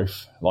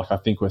growth. Like, I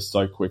think we're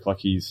so quick. Like,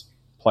 he's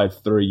played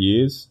 3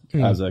 years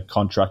as a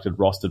contracted,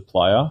 rostered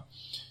player.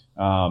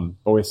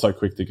 But we're so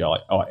quick to go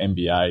like, oh,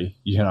 NBA,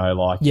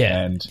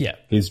 and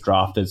he's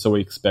drafted, so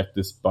we expect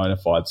this bona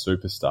fide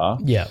superstar.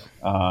 Yeah.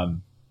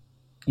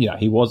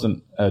 He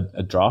wasn't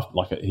a draft,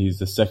 like he's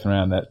the second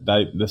round,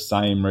 the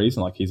same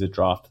reason, like he's a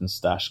draft and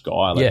stash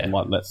guy.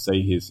 Like, let's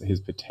see his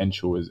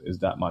potential is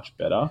that much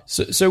better.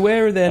 So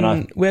where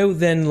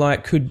then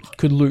like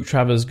could Luke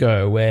Travers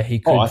go where he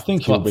could? I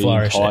think he'll be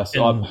enticed.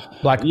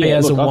 He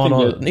has a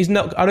one. He's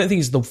not. I don't think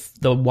he's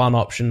the one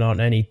option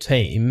on any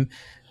team.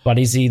 But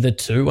is he the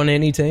 2 on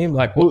any team?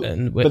 Like,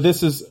 but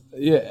this is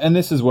and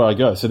this is where I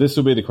go. So this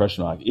will be the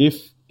question mark.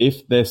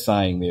 If they're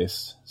saying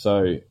this,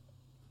 so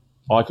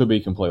I could be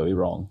completely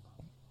wrong.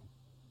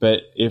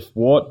 But if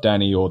what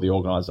Danny or the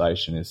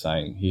organisation is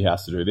saying he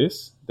has to do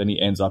this, then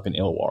he ends up in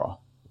Illawarra,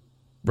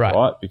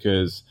 right?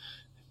 Because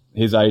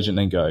his agent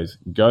then goes,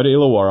 go to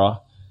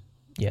Illawarra.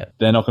 Yeah,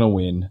 they're not going to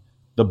win.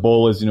 The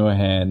ball is in your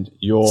hand.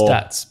 Your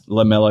stats,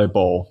 LaMelo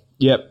Ball.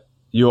 Yep,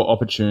 your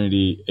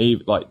opportunity.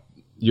 Like,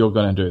 you're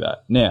going to do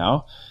that.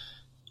 Now,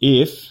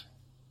 if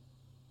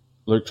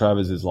Luke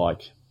Travers is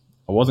like,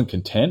 I wasn't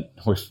content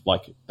with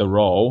like the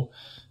role,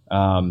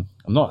 I'm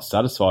not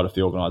satisfied with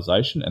the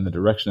organisation and the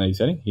direction that he's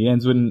heading, he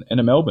ends in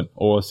a Melbourne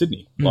or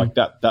Sydney. Like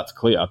that's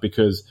clear,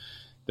 because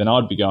then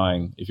I'd be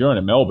going, if you're in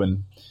a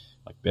Melbourne,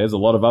 like there's a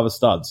lot of other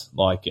studs,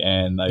 like,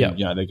 and they,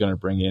 they're going to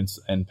bring in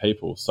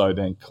people. So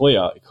then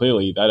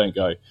clearly they don't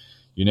go,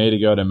 you need to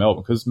go to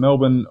Melbourne, because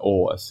Melbourne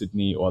or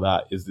Sydney or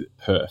that is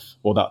Perth.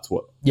 Well, that's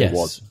what it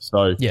was.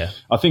 So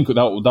I think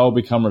they'll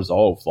become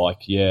resolved.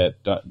 Like, in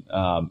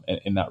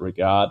that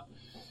regard.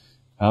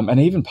 And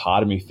even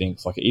part of me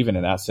thinks, like, even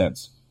in that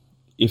sense,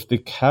 if the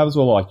Cavs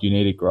were like, you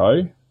need to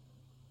grow,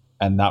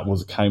 and that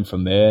came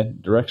from their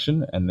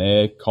direction and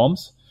their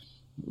comms,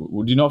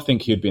 would you not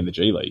think he'd be in the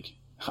G League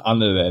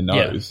under their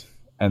nose?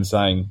 And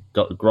saying,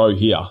 grow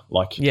here.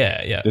 Like,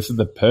 this is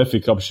the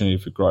perfect opportunity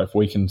for growth.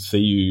 We can see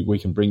you, we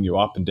can bring you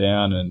up and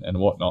down and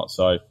whatnot.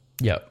 So,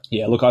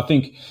 look,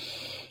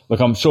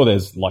 I'm sure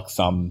there's like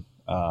some,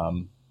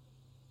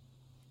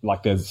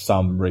 there's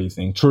some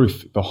reasoning,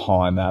 truth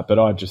behind that. But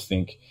I don't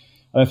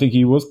think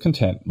he was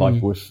content,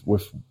 like,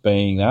 with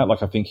being that.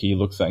 Like, I think he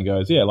looks at it and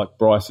goes, like,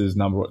 Bryce is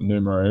numero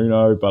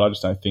uno, but I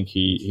just don't think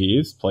he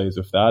is pleased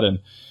with that. And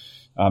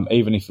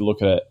even if you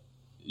look at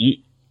it,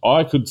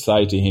 I could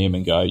say to him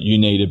and go, you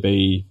need to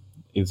be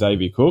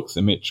Xavier Cooks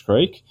and Mitch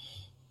Creek,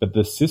 but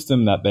the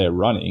system that they're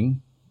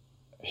running,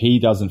 he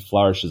doesn't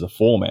flourish as a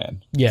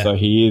 4-man. Yeah. So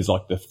he is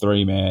like the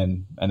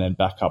 3-man and then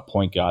backup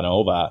point guard and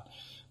all that.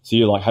 So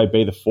you're like, hey,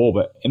 be the 4.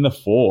 But in the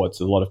 4, it's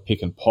a lot of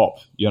pick and pop.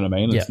 You know what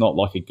I mean? It's not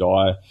like a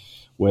guy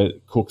where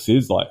Cooks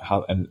is like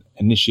and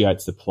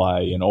initiates the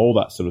play and all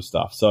that sort of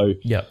stuff. So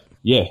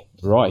yeah,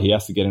 right, he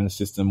has to get in a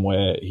system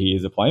where he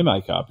is a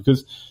playmaker,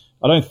 because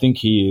I don't think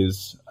he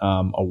is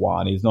a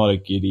one. He's not a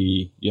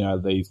Giddy,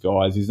 these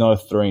guys. He's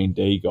not a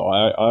 3-and-D guy.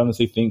 I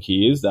honestly think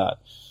he is that.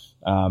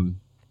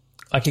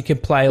 Like he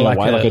could play like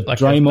a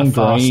Draymond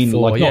Green,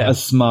 four, not a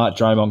smart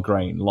Draymond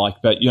Green,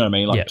 but you know what I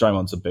mean? Like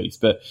Draymond's a beast,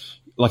 but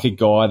like a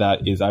guy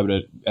that is able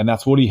to, and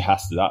that's what he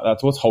has to,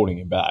 that's what's holding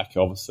him back,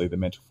 obviously, the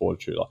mental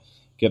fortitude. Like,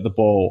 get the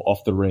ball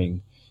off the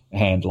ring,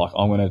 and like,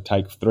 I'm going to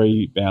take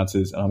 3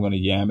 bounces and I'm going to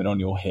yam it on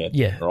your head,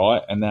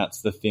 right? And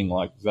that's the thing,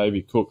 like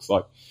Xavier Cooks,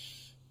 like,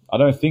 I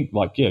don't think,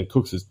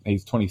 Cooks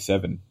he's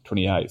 27,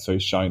 28, so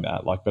he's shown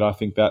that. Like, but I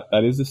think that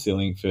is the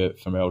ceiling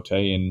from LT,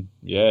 and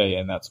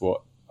and that's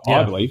what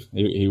I believe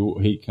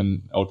he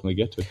can ultimately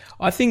get to.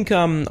 I think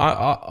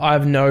I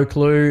have no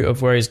clue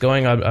of where he's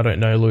going. I don't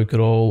know Luke at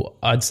all.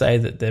 I'd say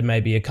that there may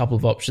be a couple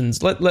of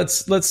options.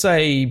 Let's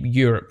say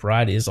Europe,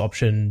 right, is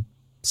option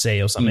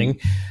C or something.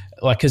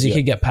 Because he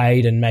could get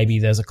paid, and maybe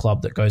there's a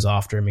club that goes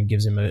after him and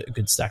gives him a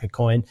good stack of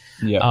coin.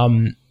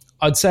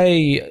 I'd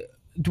say,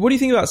 what do you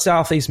think about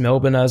Southeast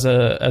Melbourne as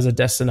a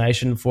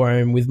destination for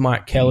him, with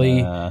Mike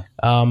Kelly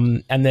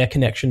and their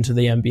connection to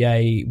the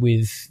NBA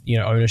with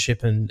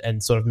ownership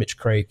and sort of Mitch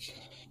Creek?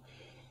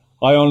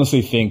 I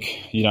honestly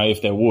think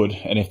if there would,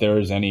 and if there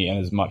is any, and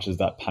as much as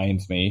that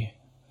pains me,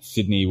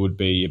 Sydney would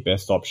be your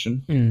best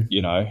option.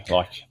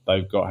 Like,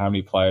 they've got how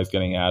many players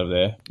getting out of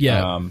there?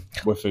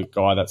 With a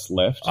guy that's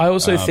left. I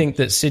also think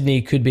that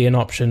Sydney could be an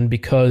option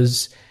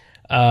because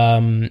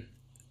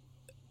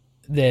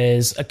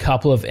there's a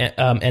couple of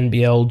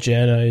NBL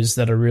journos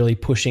that are really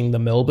pushing the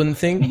Melbourne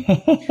thing.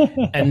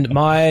 And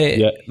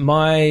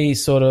my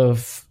sort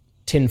of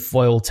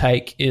tinfoil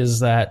take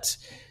is that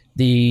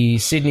the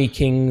Sydney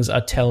Kings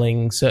are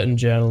telling certain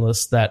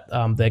journalists that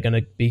they're going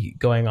to be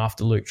going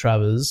after Luke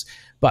Travers.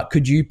 But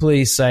could you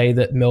please say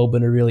that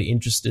Melbourne are really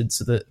interested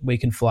so that we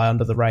can fly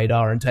under the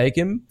radar and take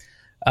him?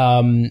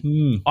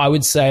 I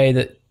would say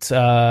that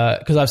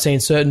because I've seen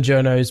certain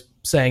journos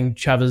saying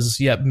Travers,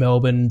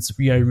 Melbourne's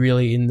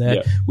really in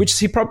there,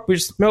 which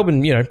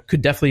Melbourne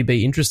could definitely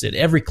be interested.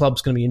 Every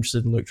club's going to be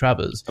interested in Luke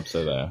Travers.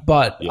 Absolutely.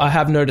 But I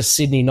have noticed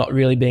Sydney not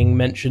really being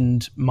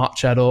mentioned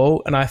much at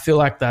all, and I feel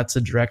like that's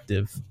a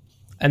directive.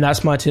 And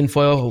that's my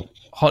tinfoil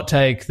hot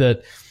take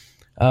that,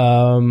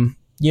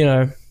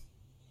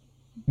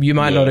 you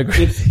might not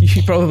agree.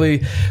 You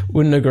probably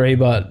wouldn't agree,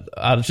 but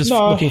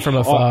looking from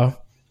afar.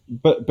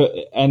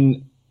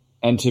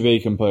 And to be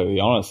completely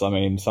honest, I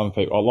mean, some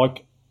people are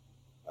like,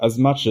 as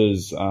much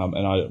as,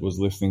 and I was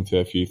listening to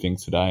a few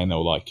things today, and they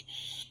were like,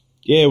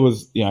 it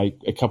was,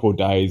 a couple of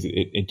days,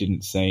 it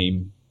didn't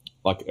seem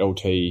like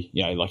LT,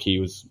 like he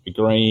was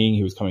agreeing,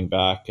 he was coming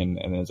back, and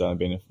there's only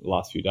been the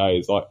last few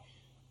days. Like,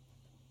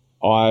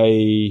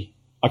 I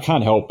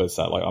can't help but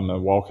say, like, I'm a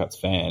Wildcats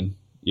fan,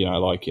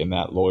 and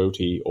that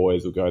loyalty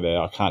always will go there.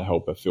 I can't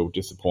help but feel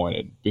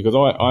disappointed, because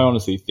I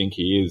honestly think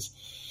he is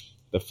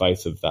the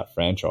face of that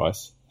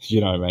franchise.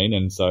 You know what I mean?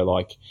 And so,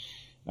 like,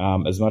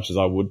 as much as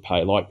I would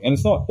pay, like, and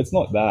it's not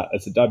that,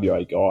 it's a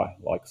WA guy.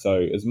 Like, so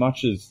as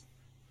much as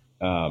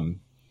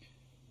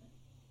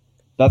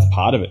that's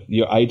part of it,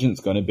 your agent's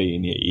going to be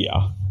in your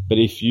ear. But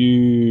if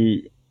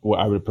you were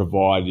able to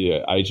provide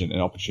your agent an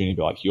opportunity to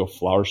be like, you're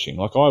flourishing,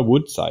 like, I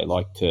would say,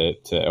 like, to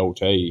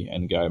LT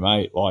and go,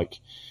 mate, like,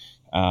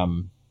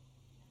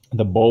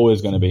 the ball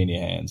is going to be in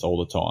your hands all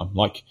the time.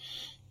 Like,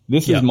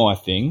 this is my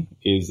thing,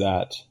 is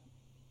that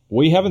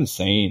we haven't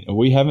seen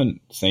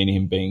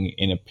him being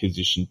in a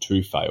position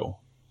to fail.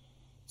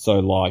 So,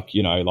 like,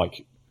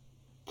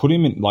 put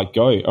him in, like,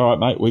 go, all right,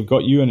 mate, we've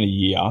got you in a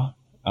year.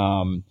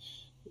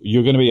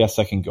 You're going to be our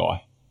second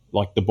guy.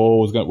 Like,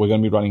 we're going to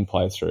be running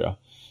players through you.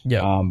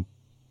 Yeah.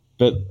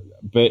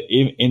 But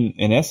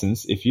in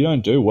essence, if you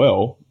don't do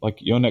well, like,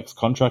 your next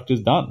contract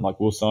is done. Like,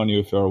 we'll sign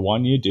you for a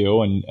 1-year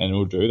deal, and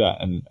we'll do that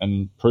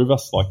and prove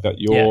us, like, that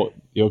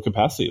your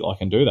capacity, like,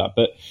 and do that.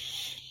 But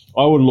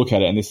I would look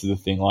at it, and this is the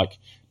thing, like,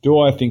 do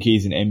I think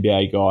he's an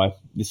NBA guy?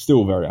 It's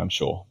still very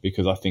unsure,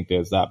 because I think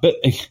there's that. But,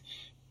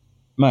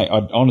 mate,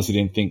 I honestly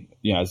didn't think,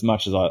 as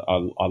much as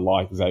I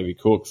like Xavier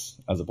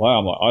Cooks as a player,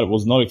 I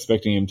was not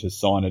expecting him to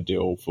sign a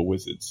deal for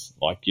Wizards,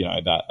 like,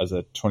 that as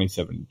a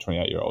 27,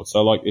 28-year-old.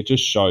 So, like, it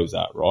just shows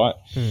that, right?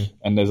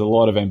 And there's a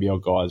lot of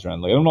NBL guys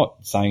around the league. I'm not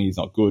saying he's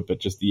not good, but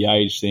just the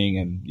age thing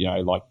and,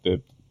 like,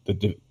 the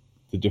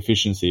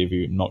deficiency of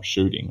you not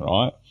shooting,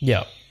 right?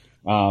 Yeah.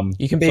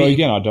 You can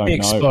be, I don't be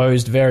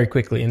exposed very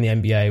quickly in the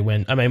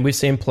NBA we've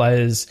seen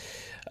players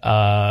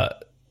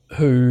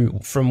who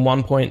from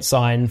one point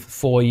sign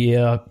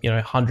 4-year,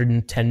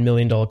 $110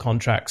 million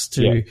contracts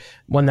to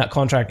when that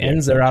contract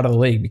ends, they're out of the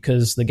league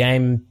because the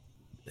game,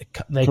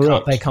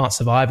 they can't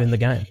survive in the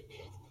game.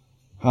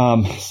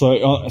 So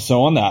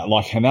on that,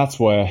 like, and that's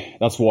why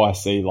I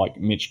see, like,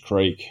 Mitch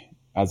Creek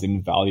as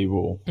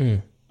invaluable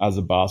as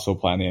a basketball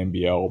player in the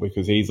NBL,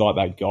 because he's like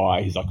that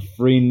guy. He's like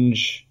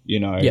fringe,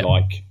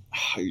 like,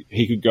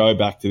 he could go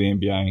back to the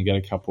NBA and get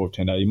a couple of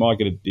 10 days. He might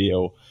get a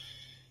deal,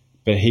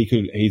 but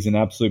he's an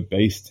absolute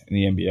beast in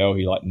the NBL.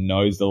 He, like,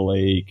 knows the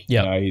league.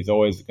 He's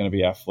always going to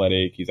be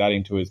athletic. He's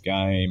adding to his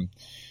game.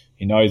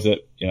 He knows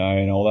it,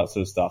 and all that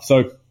sort of stuff.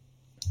 So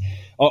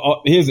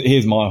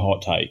here's my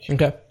hot take.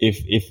 Okay.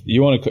 If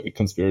you want a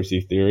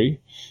conspiracy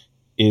theory,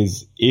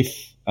 is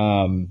if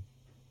ever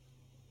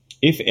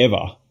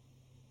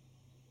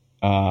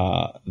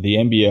the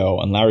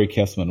NBL and Larry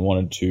Kessman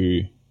wanted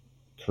to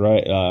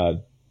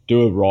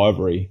do a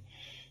rivalry,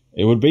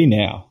 it would be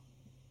now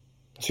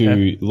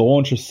to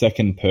launch a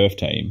second Perth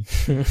team.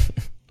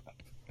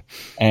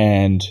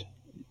 And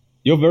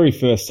your very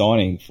first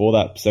signing for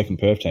that second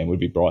Perth team would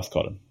be Bryce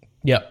Cotton.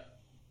 Yep.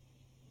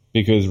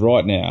 Because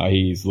right now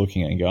he's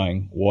looking and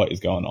going, what is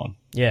going on?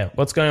 Yeah,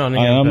 what's going on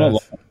in I'm Perth? not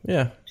lying.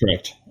 Yeah.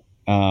 Correct.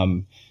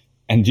 And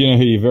do you know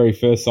who your very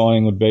first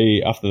signing would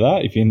be after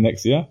that, if you're in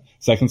next year?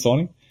 Second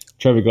signing?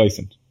 Trevor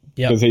Gleeson.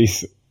 Yeah. Because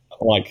he's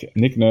like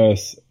Nick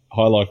Nurse,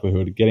 high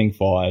likelihood of getting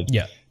fired.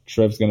 Yeah.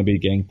 Trev's going to be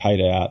getting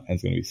paid out and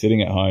he's going to be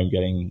sitting at home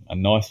getting a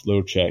nice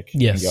little check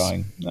Yes. and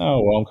going,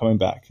 oh, well, I'm coming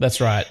back. That's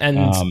right.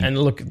 And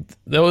look,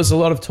 there was a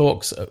lot of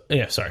talks.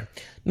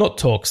 Not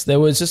talks. There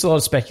was just a lot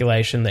of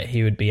speculation that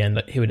he would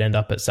end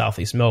up at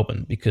Southeast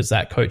Melbourne because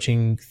that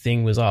coaching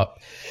thing was up.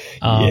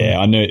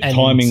 I knew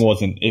timing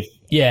wasn't. If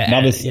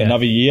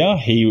another year,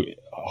 he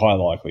high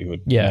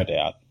likelihood, no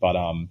doubt. But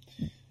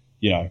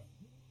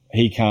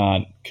he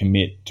can't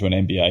commit to an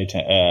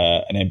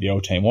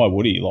NBL team. Why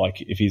would he?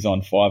 Like if he's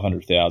on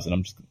 500,000,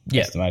 I'm just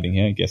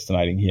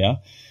guesstimating here.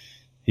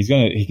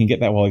 He can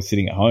get that while he's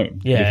sitting at home.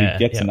 Yeah, but if he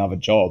gets another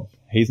job,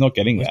 he's not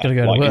getting that.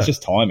 It's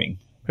just timing.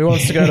 Who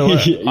wants to go to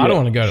work? I don't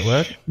want to go to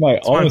work.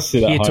 Mate, I want to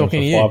sit at home for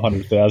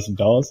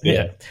 $500,000.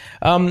 Yeah.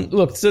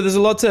 Look, so there's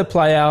a lot to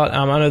play out.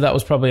 I know that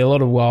was probably a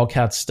lot of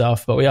Wildcats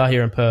stuff, but we are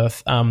here in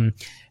Perth, and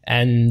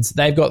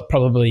they've got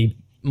probably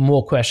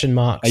more question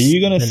marks. Are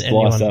you going to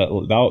splice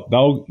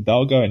that?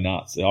 They'll go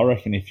nuts. I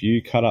reckon if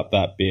you cut up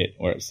that bit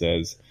where it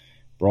says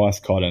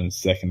Bryce Cotton's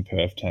second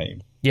Perth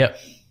team. Yep.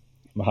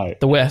 Mate,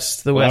 the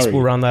West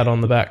will run that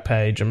on the back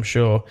page, I'm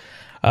sure.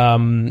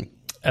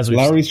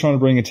 Larry's trying to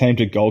bring a team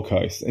to Gold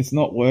Coast. It's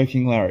not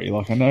working, Larry.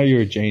 Like, I know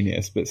you're a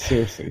genius, but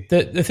seriously.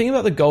 The thing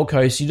about the Gold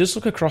Coast, you just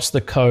look across the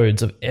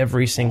codes of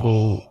every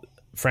single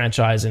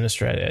franchise in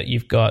Australia.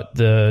 You've got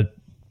the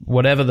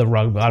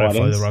rugby. I don't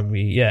follow the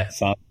rugby. Yeah.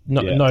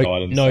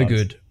 No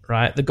good,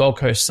 right? The Gold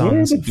Coast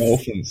Suns. Where are the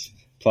Dolphins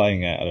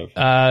playing out of?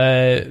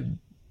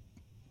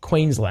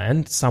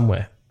 Queensland,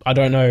 somewhere. I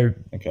don't know.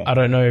 Okay. I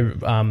don't know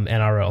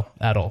NRL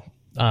at all.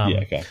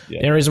 The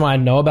only reason why I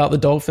know about the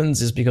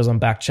Dolphins is because on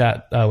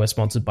Backchat we're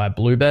sponsored by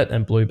Bluebet,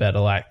 and Bluebet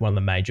are like one of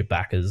the major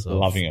backers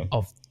of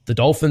the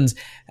Dolphins,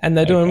 and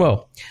they're doing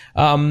well.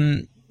 What I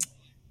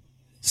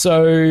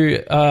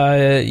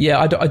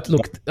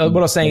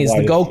was saying is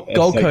the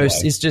Gold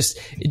Coast is just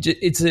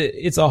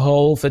it's a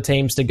hole for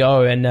teams to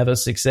go and never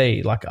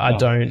succeed. Like I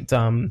don't,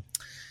 so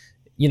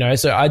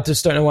I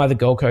just don't know why the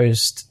Gold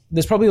Coast.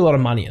 There's probably a lot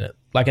of money in it.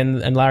 Like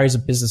and Larry's a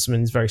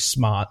businessman, he's very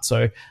smart,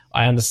 so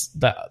I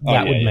understand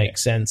that would make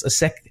sense. A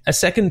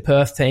second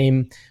Perth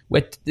team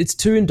where it's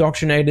too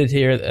indoctrinated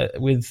here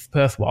with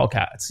Perth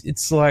Wildcats.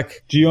 It's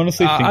like, do you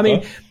honestly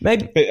think?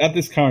 Maybe but at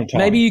this current time,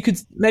 maybe you could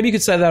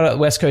say that at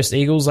West Coast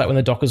Eagles, like when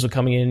the Dockers were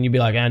coming in, you'd be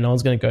like, no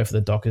one's going to go for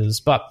the Dockers.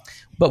 But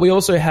we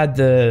also had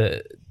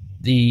the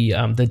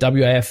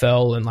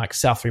WAFL and like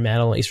South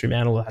Fremantle, East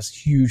Fremantle has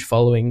huge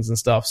followings and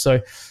stuff.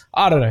 So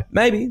I don't know.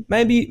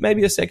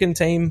 Maybe a second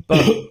team,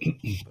 but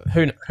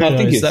who knows? I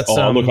think I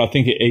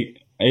think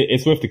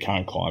it's worth the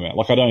current climate.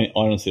 Like I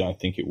honestly don't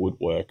think it would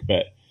work.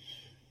 But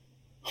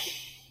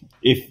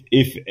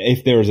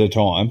if there is a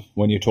time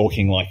when you're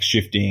talking like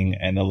shifting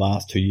and the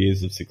last 2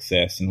 years of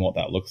success and what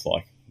that looks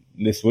like,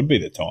 this would be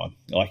the time.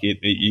 Like you're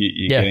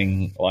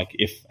getting like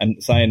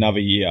say another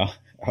year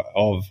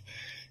of.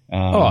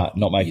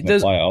 Not making the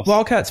playoffs.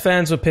 Wildcats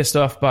fans were pissed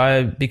off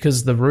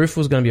because the roof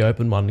was going to be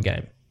open one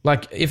game.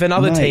 Like if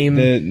another team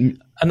came,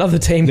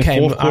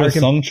 I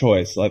reckon song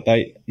choice. Like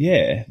they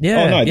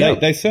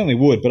certainly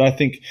would. But I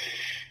think,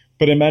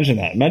 imagine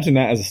that. Imagine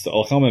that as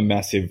I'm a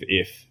massive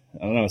if. I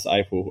don't know. It's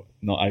April,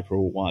 not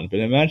April 1. But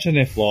imagine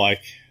if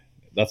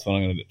that's what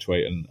I'm going to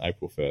tweet on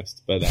April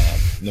 1st. But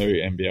new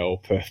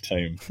NBL Perth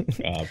team,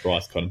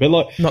 Bryce Cotton. But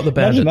not the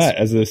Bandits. Imagine that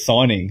as a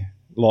signing.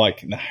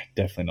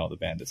 Definitely not the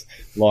Bandits.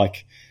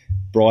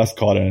 Bryce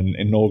Cotton,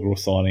 inaugural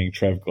signing,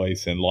 Trev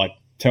Gleeson.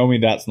 Tell me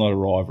that's not a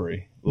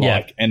rivalry.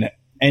 And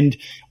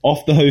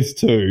off those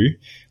two,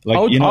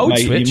 you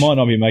might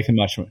not be making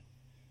much.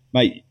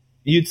 Mate,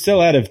 you'd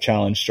sell out of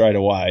Challenge straight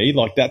away.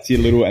 That's your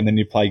little, and then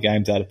you play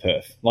games out of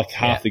Perth.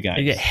 Half the games.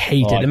 You get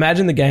hated.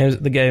 Imagine the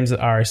games at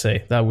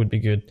RSC. That would be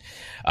good.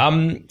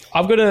 I've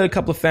got a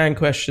couple of fan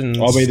questions.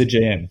 I'll be the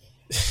GM.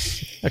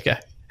 Okay.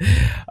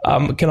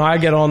 Can I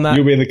get on that?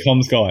 You'll be the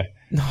comms guy.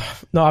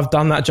 No, I've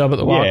done that job at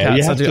the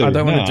Wildcats. I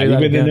don't want to do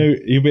that again.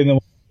 You've been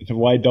the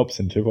Wade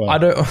Dobson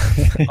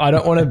 2.0. I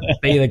don't want to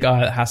be the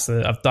guy that has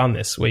to. I've done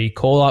this. We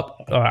call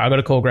up. All right, I got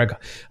to call Greg.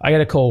 I get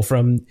a call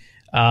from.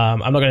 I'm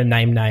not going to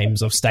name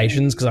names of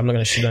stations because I'm not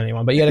going to shit on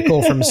anyone. But you get a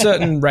call from a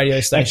certain radio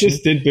station. I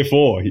just did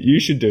before.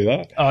 You should do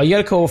that. Oh, you get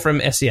a call from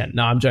SEN.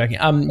 No, I'm joking.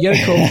 You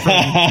get a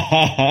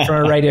call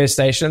from a radio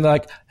station. They're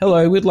like,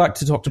 "Hello, we'd like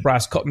to talk to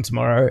Bryce Cotton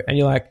tomorrow," and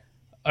you're like,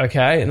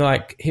 okay. And they're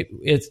like,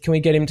 can we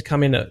get him to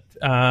come in at,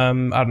 I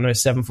don't know,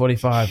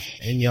 7:45?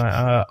 And you're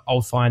like,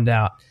 I'll find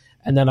out.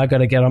 And then I got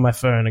to get on my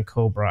phone and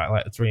call Bryce.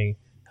 Like, it's ringing.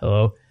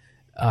 Hello.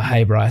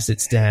 Hey, Bryce,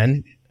 it's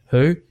Dan.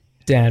 Who?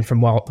 Dan from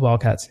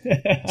Wildcats.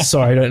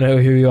 Sorry, I don't know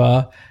who you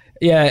are.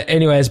 Yeah,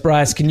 anyways,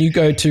 Bryce, can you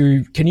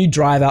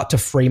drive out to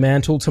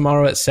Fremantle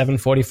tomorrow at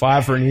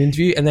 7:45 for an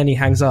interview? And then he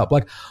hangs up.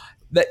 Like,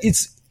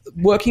 it's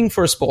working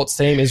for a sports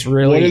team is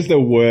really... What is the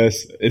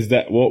worst? Is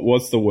that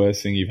what's the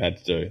worst thing you've had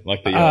to do?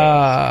 Like that you're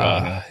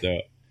have to do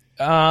it?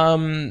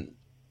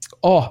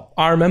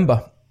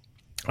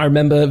 I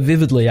remember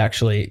vividly,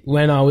 actually,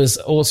 when I was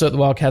also at the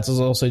Wildcats, I was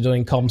also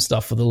doing comm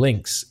stuff for the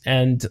Lynx.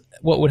 And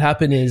what would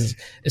happen is,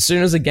 as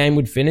soon as a game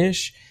would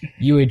finish,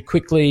 you would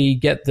quickly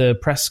get the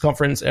press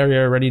conference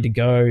area ready to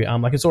go.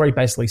 Like, it's already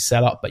basically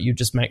set up, but you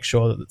just make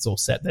sure that it's all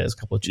set. There's a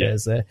couple of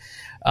chairs there.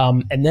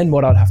 And then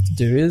what I'd have to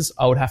do is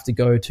I would have to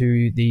go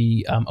to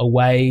the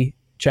away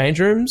change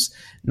rooms,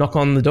 knock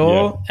on the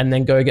door, and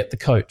then go get the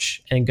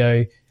coach and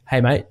go, hey,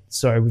 mate,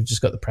 sorry, we've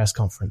just got the press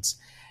conference.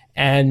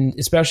 And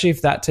especially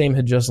if that team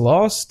had just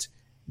lost,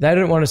 they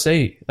don't want to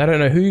see you. They don't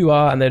know who you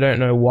are and they don't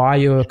know why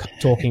you're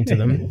talking to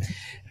them.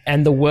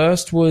 And the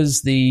worst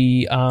was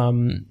the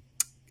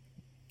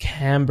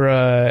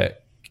Canberra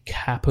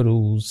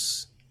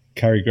Capitals.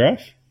 Carrie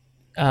Graff?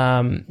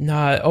 Melbourne.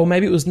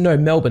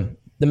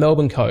 The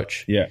Melbourne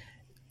coach. Yeah.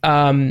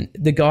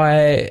 The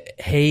guy,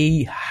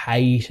 he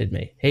hated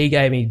me. He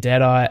gave me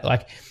dead eye.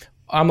 Like,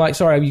 I'm like,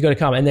 sorry, you got to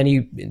come. And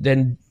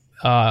then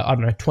I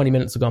don't know, 20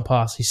 minutes have gone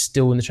past. He's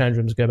still in the change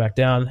rooms. Go back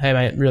down. Hey,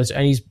 mate, really?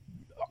 And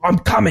I'm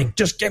coming.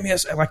 Just give me a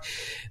second. Like,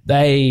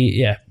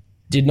 they,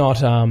 did not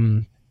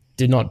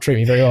treat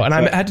me very well. And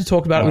I had to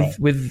talk about it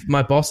with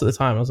my boss at the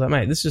time. I was like,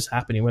 mate, this just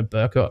happened. He went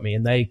Burko at me,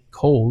 and they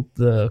called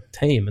the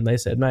team and they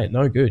said, mate,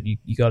 no good.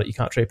 You got it. You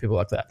can't treat people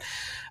like that.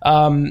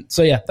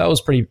 That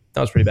was pretty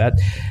bad.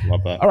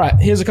 Love that. All right,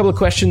 here's a couple of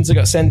questions that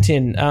got sent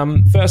in.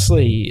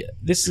 Firstly,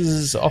 this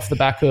is off the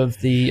back of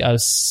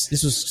this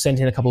was sent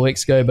in a couple of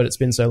weeks ago, but it's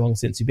been so long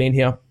since you've been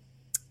here.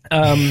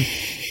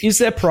 Is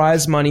there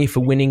prize money for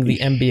winning the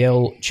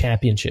NBL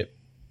championship?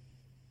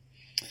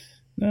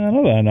 No,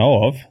 not that I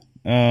know of.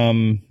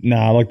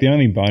 Like the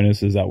only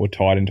bonuses that were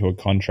tied into a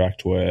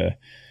contract were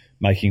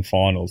making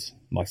finals,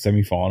 like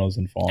semi-finals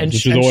and finals,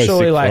 which is always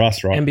sick for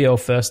us, right? NBL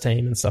first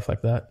team and stuff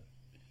like that.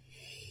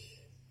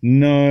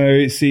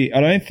 No, see, I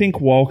don't think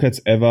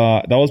Wildcats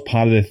ever... That was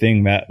part of the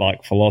thing, that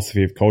like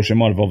philosophy of culture. It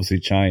might have obviously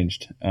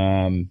changed.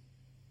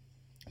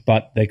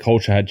 But their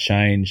culture had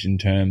changed in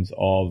terms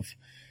of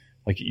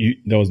like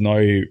there was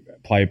no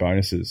player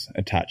bonuses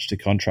attached to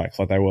contracts.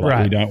 Like they were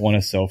like, we don't want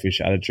a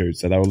selfish attitude.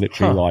 So they were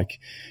literally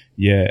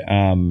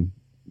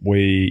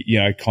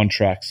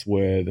contracts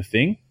were the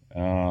thing.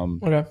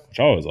 Which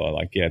I was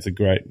like, it's a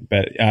great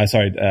bet.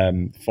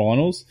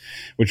 Finals,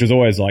 which was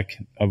always like,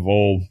 of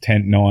all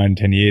 10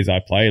 years I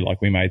played,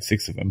 like we made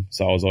 6 of them.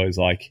 So I was always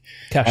like,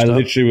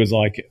 literally was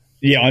like,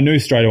 I knew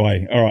straight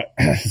away. All right.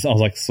 So I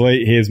was like,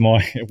 sweet, here's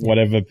my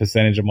whatever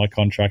percentage of my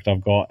contract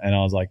I've got. And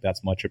I was like,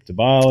 that's my trip to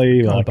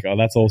Bali.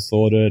 That's all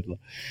sorted.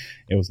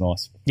 It was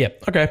nice.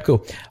 Yep. Okay,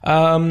 cool.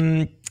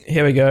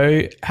 Here we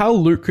go. How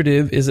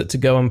lucrative is it to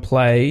go and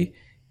play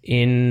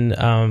in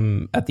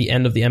at the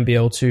end of the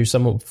NBL to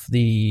some of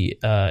the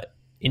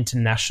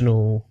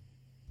international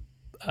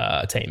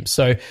teams?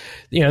 So,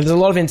 there's a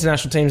lot of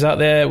international teams out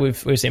there. We've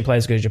seen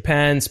players go to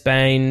Japan,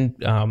 Spain,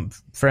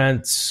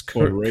 France,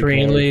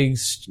 Korean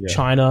leagues,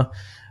 China.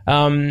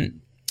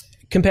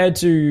 Compared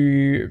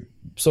to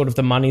sort of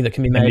the money that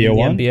can be made in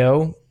the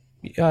NBL.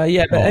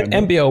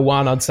 NBL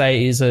 1, I'd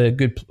say, is a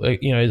good,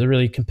 is a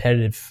really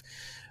competitive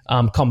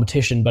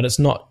competition, but it's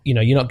not,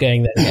 you're not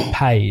getting there to get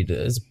paid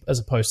as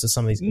opposed to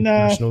some of these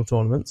international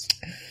tournaments.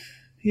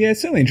 Yeah,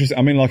 it's certainly interesting.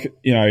 I mean,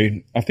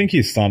 I think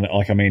his son,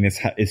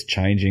 it's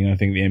changing. I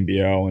think the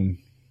NBL and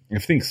I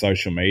think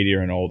social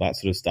media and all that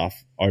sort of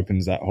stuff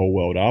opens that whole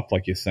world up.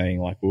 Like you're seeing,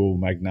 like Will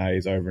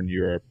Magnay's over in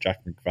Europe,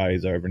 Jack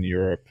McVeigh's over in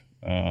Europe.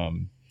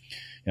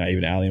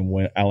 Even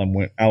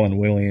Alan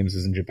Williams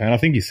is in Japan. I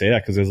think you see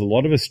that because there's a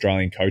lot of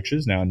Australian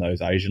coaches now in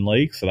those Asian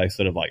leagues. So they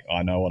sort of like,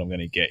 I know what I'm going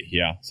to get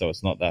here. So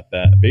it's not that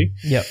big.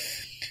 Yep.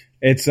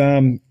 It's,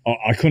 I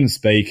couldn't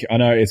speak. I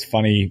know it's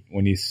funny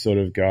when you sort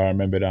of go, I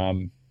remembered,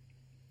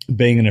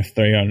 being in a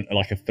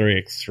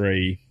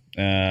 3x3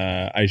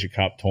 Asia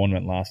Cup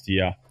tournament last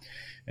year,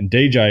 and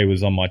DJ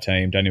was on my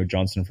team, Daniel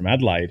Johnson from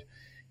Adelaide,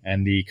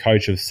 and the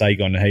coach of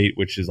Saigon Heat,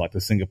 which is like the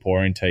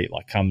Singaporean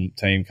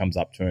team, comes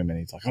up to him and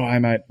he's like, "Oh, hey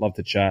mate, love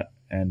to chat."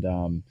 And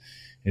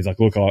he's like,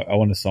 "Look, I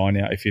want to sign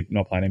you if you're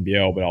not playing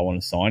NBL, but I want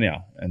to sign you."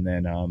 And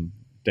then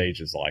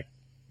DJ's like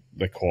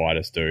the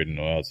quietest dude, and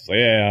I was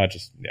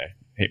just like,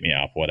 hit me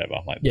up, whatever.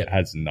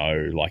 Has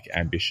no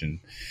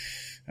ambition.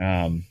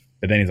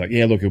 But then he's like,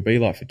 "Yeah, look, it'll be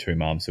like for 2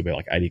 months, it'll be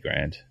like 80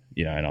 grand,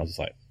 And I was just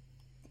like,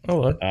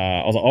 Hello.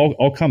 I was like,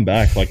 I'll come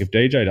back. Like, if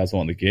DJ doesn't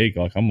want the gig,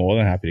 like, I'm more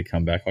than happy to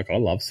come back. Like, I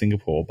love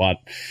Singapore. But,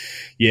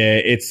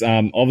 yeah, it's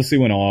obviously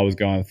when I was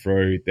going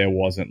through, there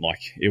wasn't, like,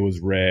 it was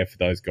rare for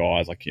those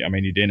guys. Like, I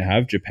mean, you didn't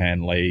have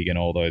Japan League and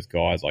all those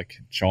guys. Like,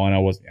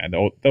 China wasn't, and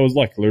that was,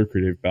 like,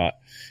 lucrative. But,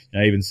 you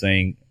know, even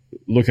seeing,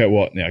 look at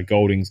what, you know,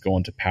 Golding's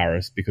gone to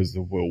Paris because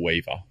of Will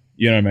Weaver.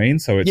 You know what I mean?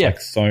 So it's like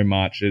so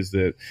much is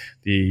the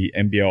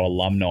NBL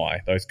alumni,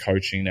 those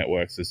coaching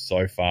networks are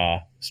so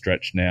far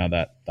stretched now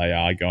that they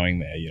are going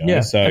there, you know? Yeah,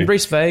 so, and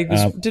Reece Vague,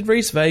 did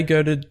Reece Vague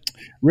go to...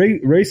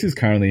 Reece is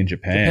currently in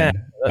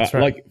Japan. That's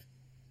right. Like,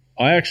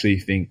 I actually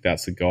think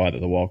that's the guy that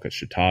the Wildcats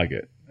should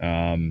target.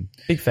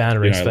 Big fan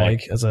of Reece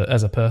Vague as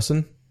a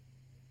person.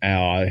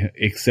 Our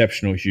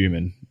exceptional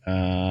human.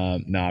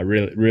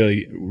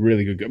 Really,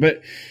 really good guy.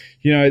 But,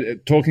 you know,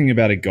 talking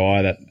about a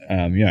guy that,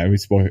 you know, we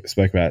spoke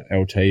about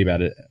LT,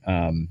 about it,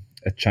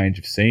 a change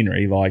of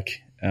scenery.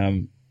 Like,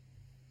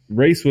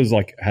 Reece was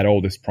like, had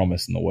all this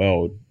promise in the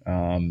world.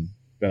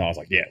 But I was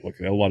like, yeah, look,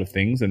 there are a lot of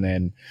things. And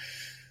then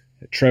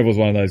Trev was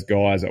one of those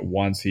guys that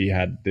once he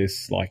had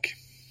this, like,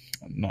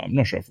 I'm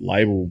not sure if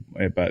label,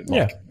 but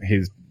like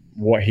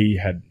what he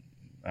had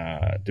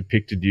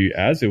depicted you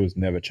as, it was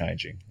never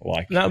changing.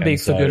 Like, that would be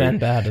for good and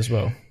bad as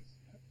well.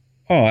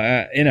 Oh,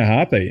 in a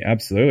heartbeat,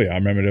 absolutely. I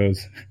remember it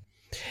was.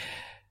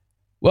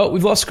 Well,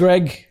 we've lost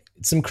Greg.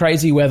 It's some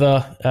crazy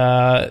weather,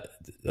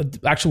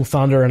 actual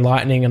thunder and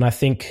lightning, and I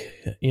think,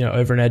 you know,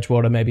 over in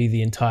Edgewater, maybe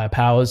the entire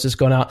power's just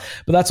gone out.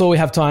 But that's all we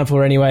have time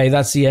for anyway.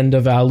 That's the end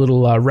of our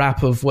little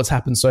wrap of what's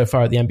happened so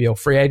far at the NBL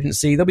free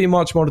agency. There'll be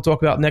much more to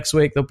talk about next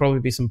week. There'll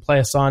probably be some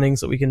player signings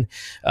that we can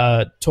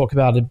talk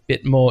about a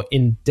bit more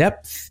in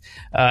depth.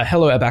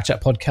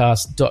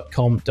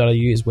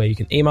 hello@backchatpodcast.com.au is where you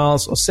can email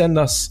us or send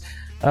us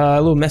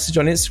a little message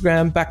on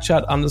Instagram,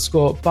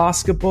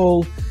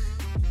 backchat_basketball.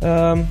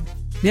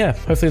 Yeah,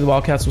 hopefully the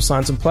Wildcats will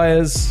sign some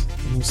players.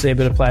 We'll see a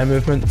bit of player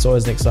movement. It's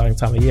always an exciting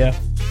time of year.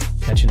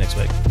 Catch you next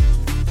week.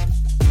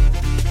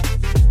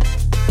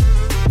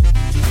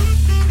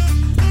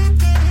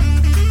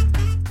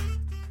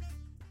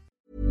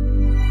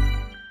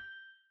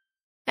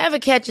 Ever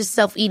catch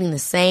yourself eating the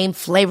same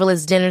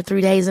flavorless dinner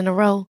 3 days in a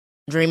row?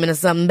 Dreaming of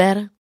something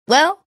better?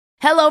 Well,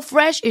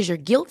 HelloFresh is your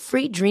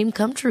guilt-free dream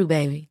come true,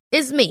 baby.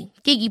 It's me,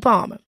 Keke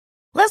Palmer.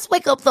 Let's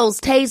wake up those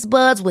taste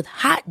buds with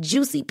hot,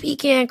 juicy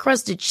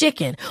pecan-crusted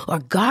chicken or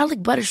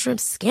garlic butter shrimp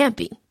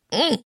scampi.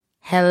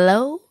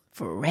 Hello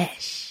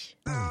Fresh.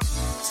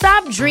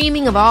 Stop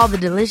dreaming of all the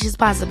delicious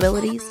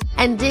possibilities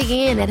and dig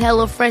in at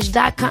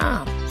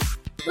HelloFresh.com.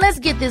 Let's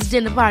get this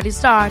dinner party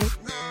started.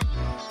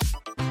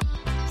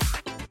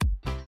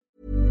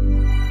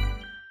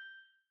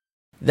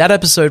 That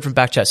episode from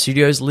Backchat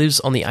Studios lives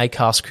on the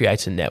Acast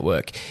Creator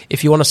Network.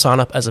 If you want to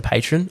sign up as a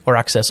patron or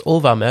access all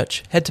of our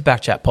merch, head to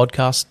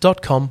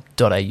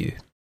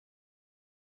backchatpodcast.com.au.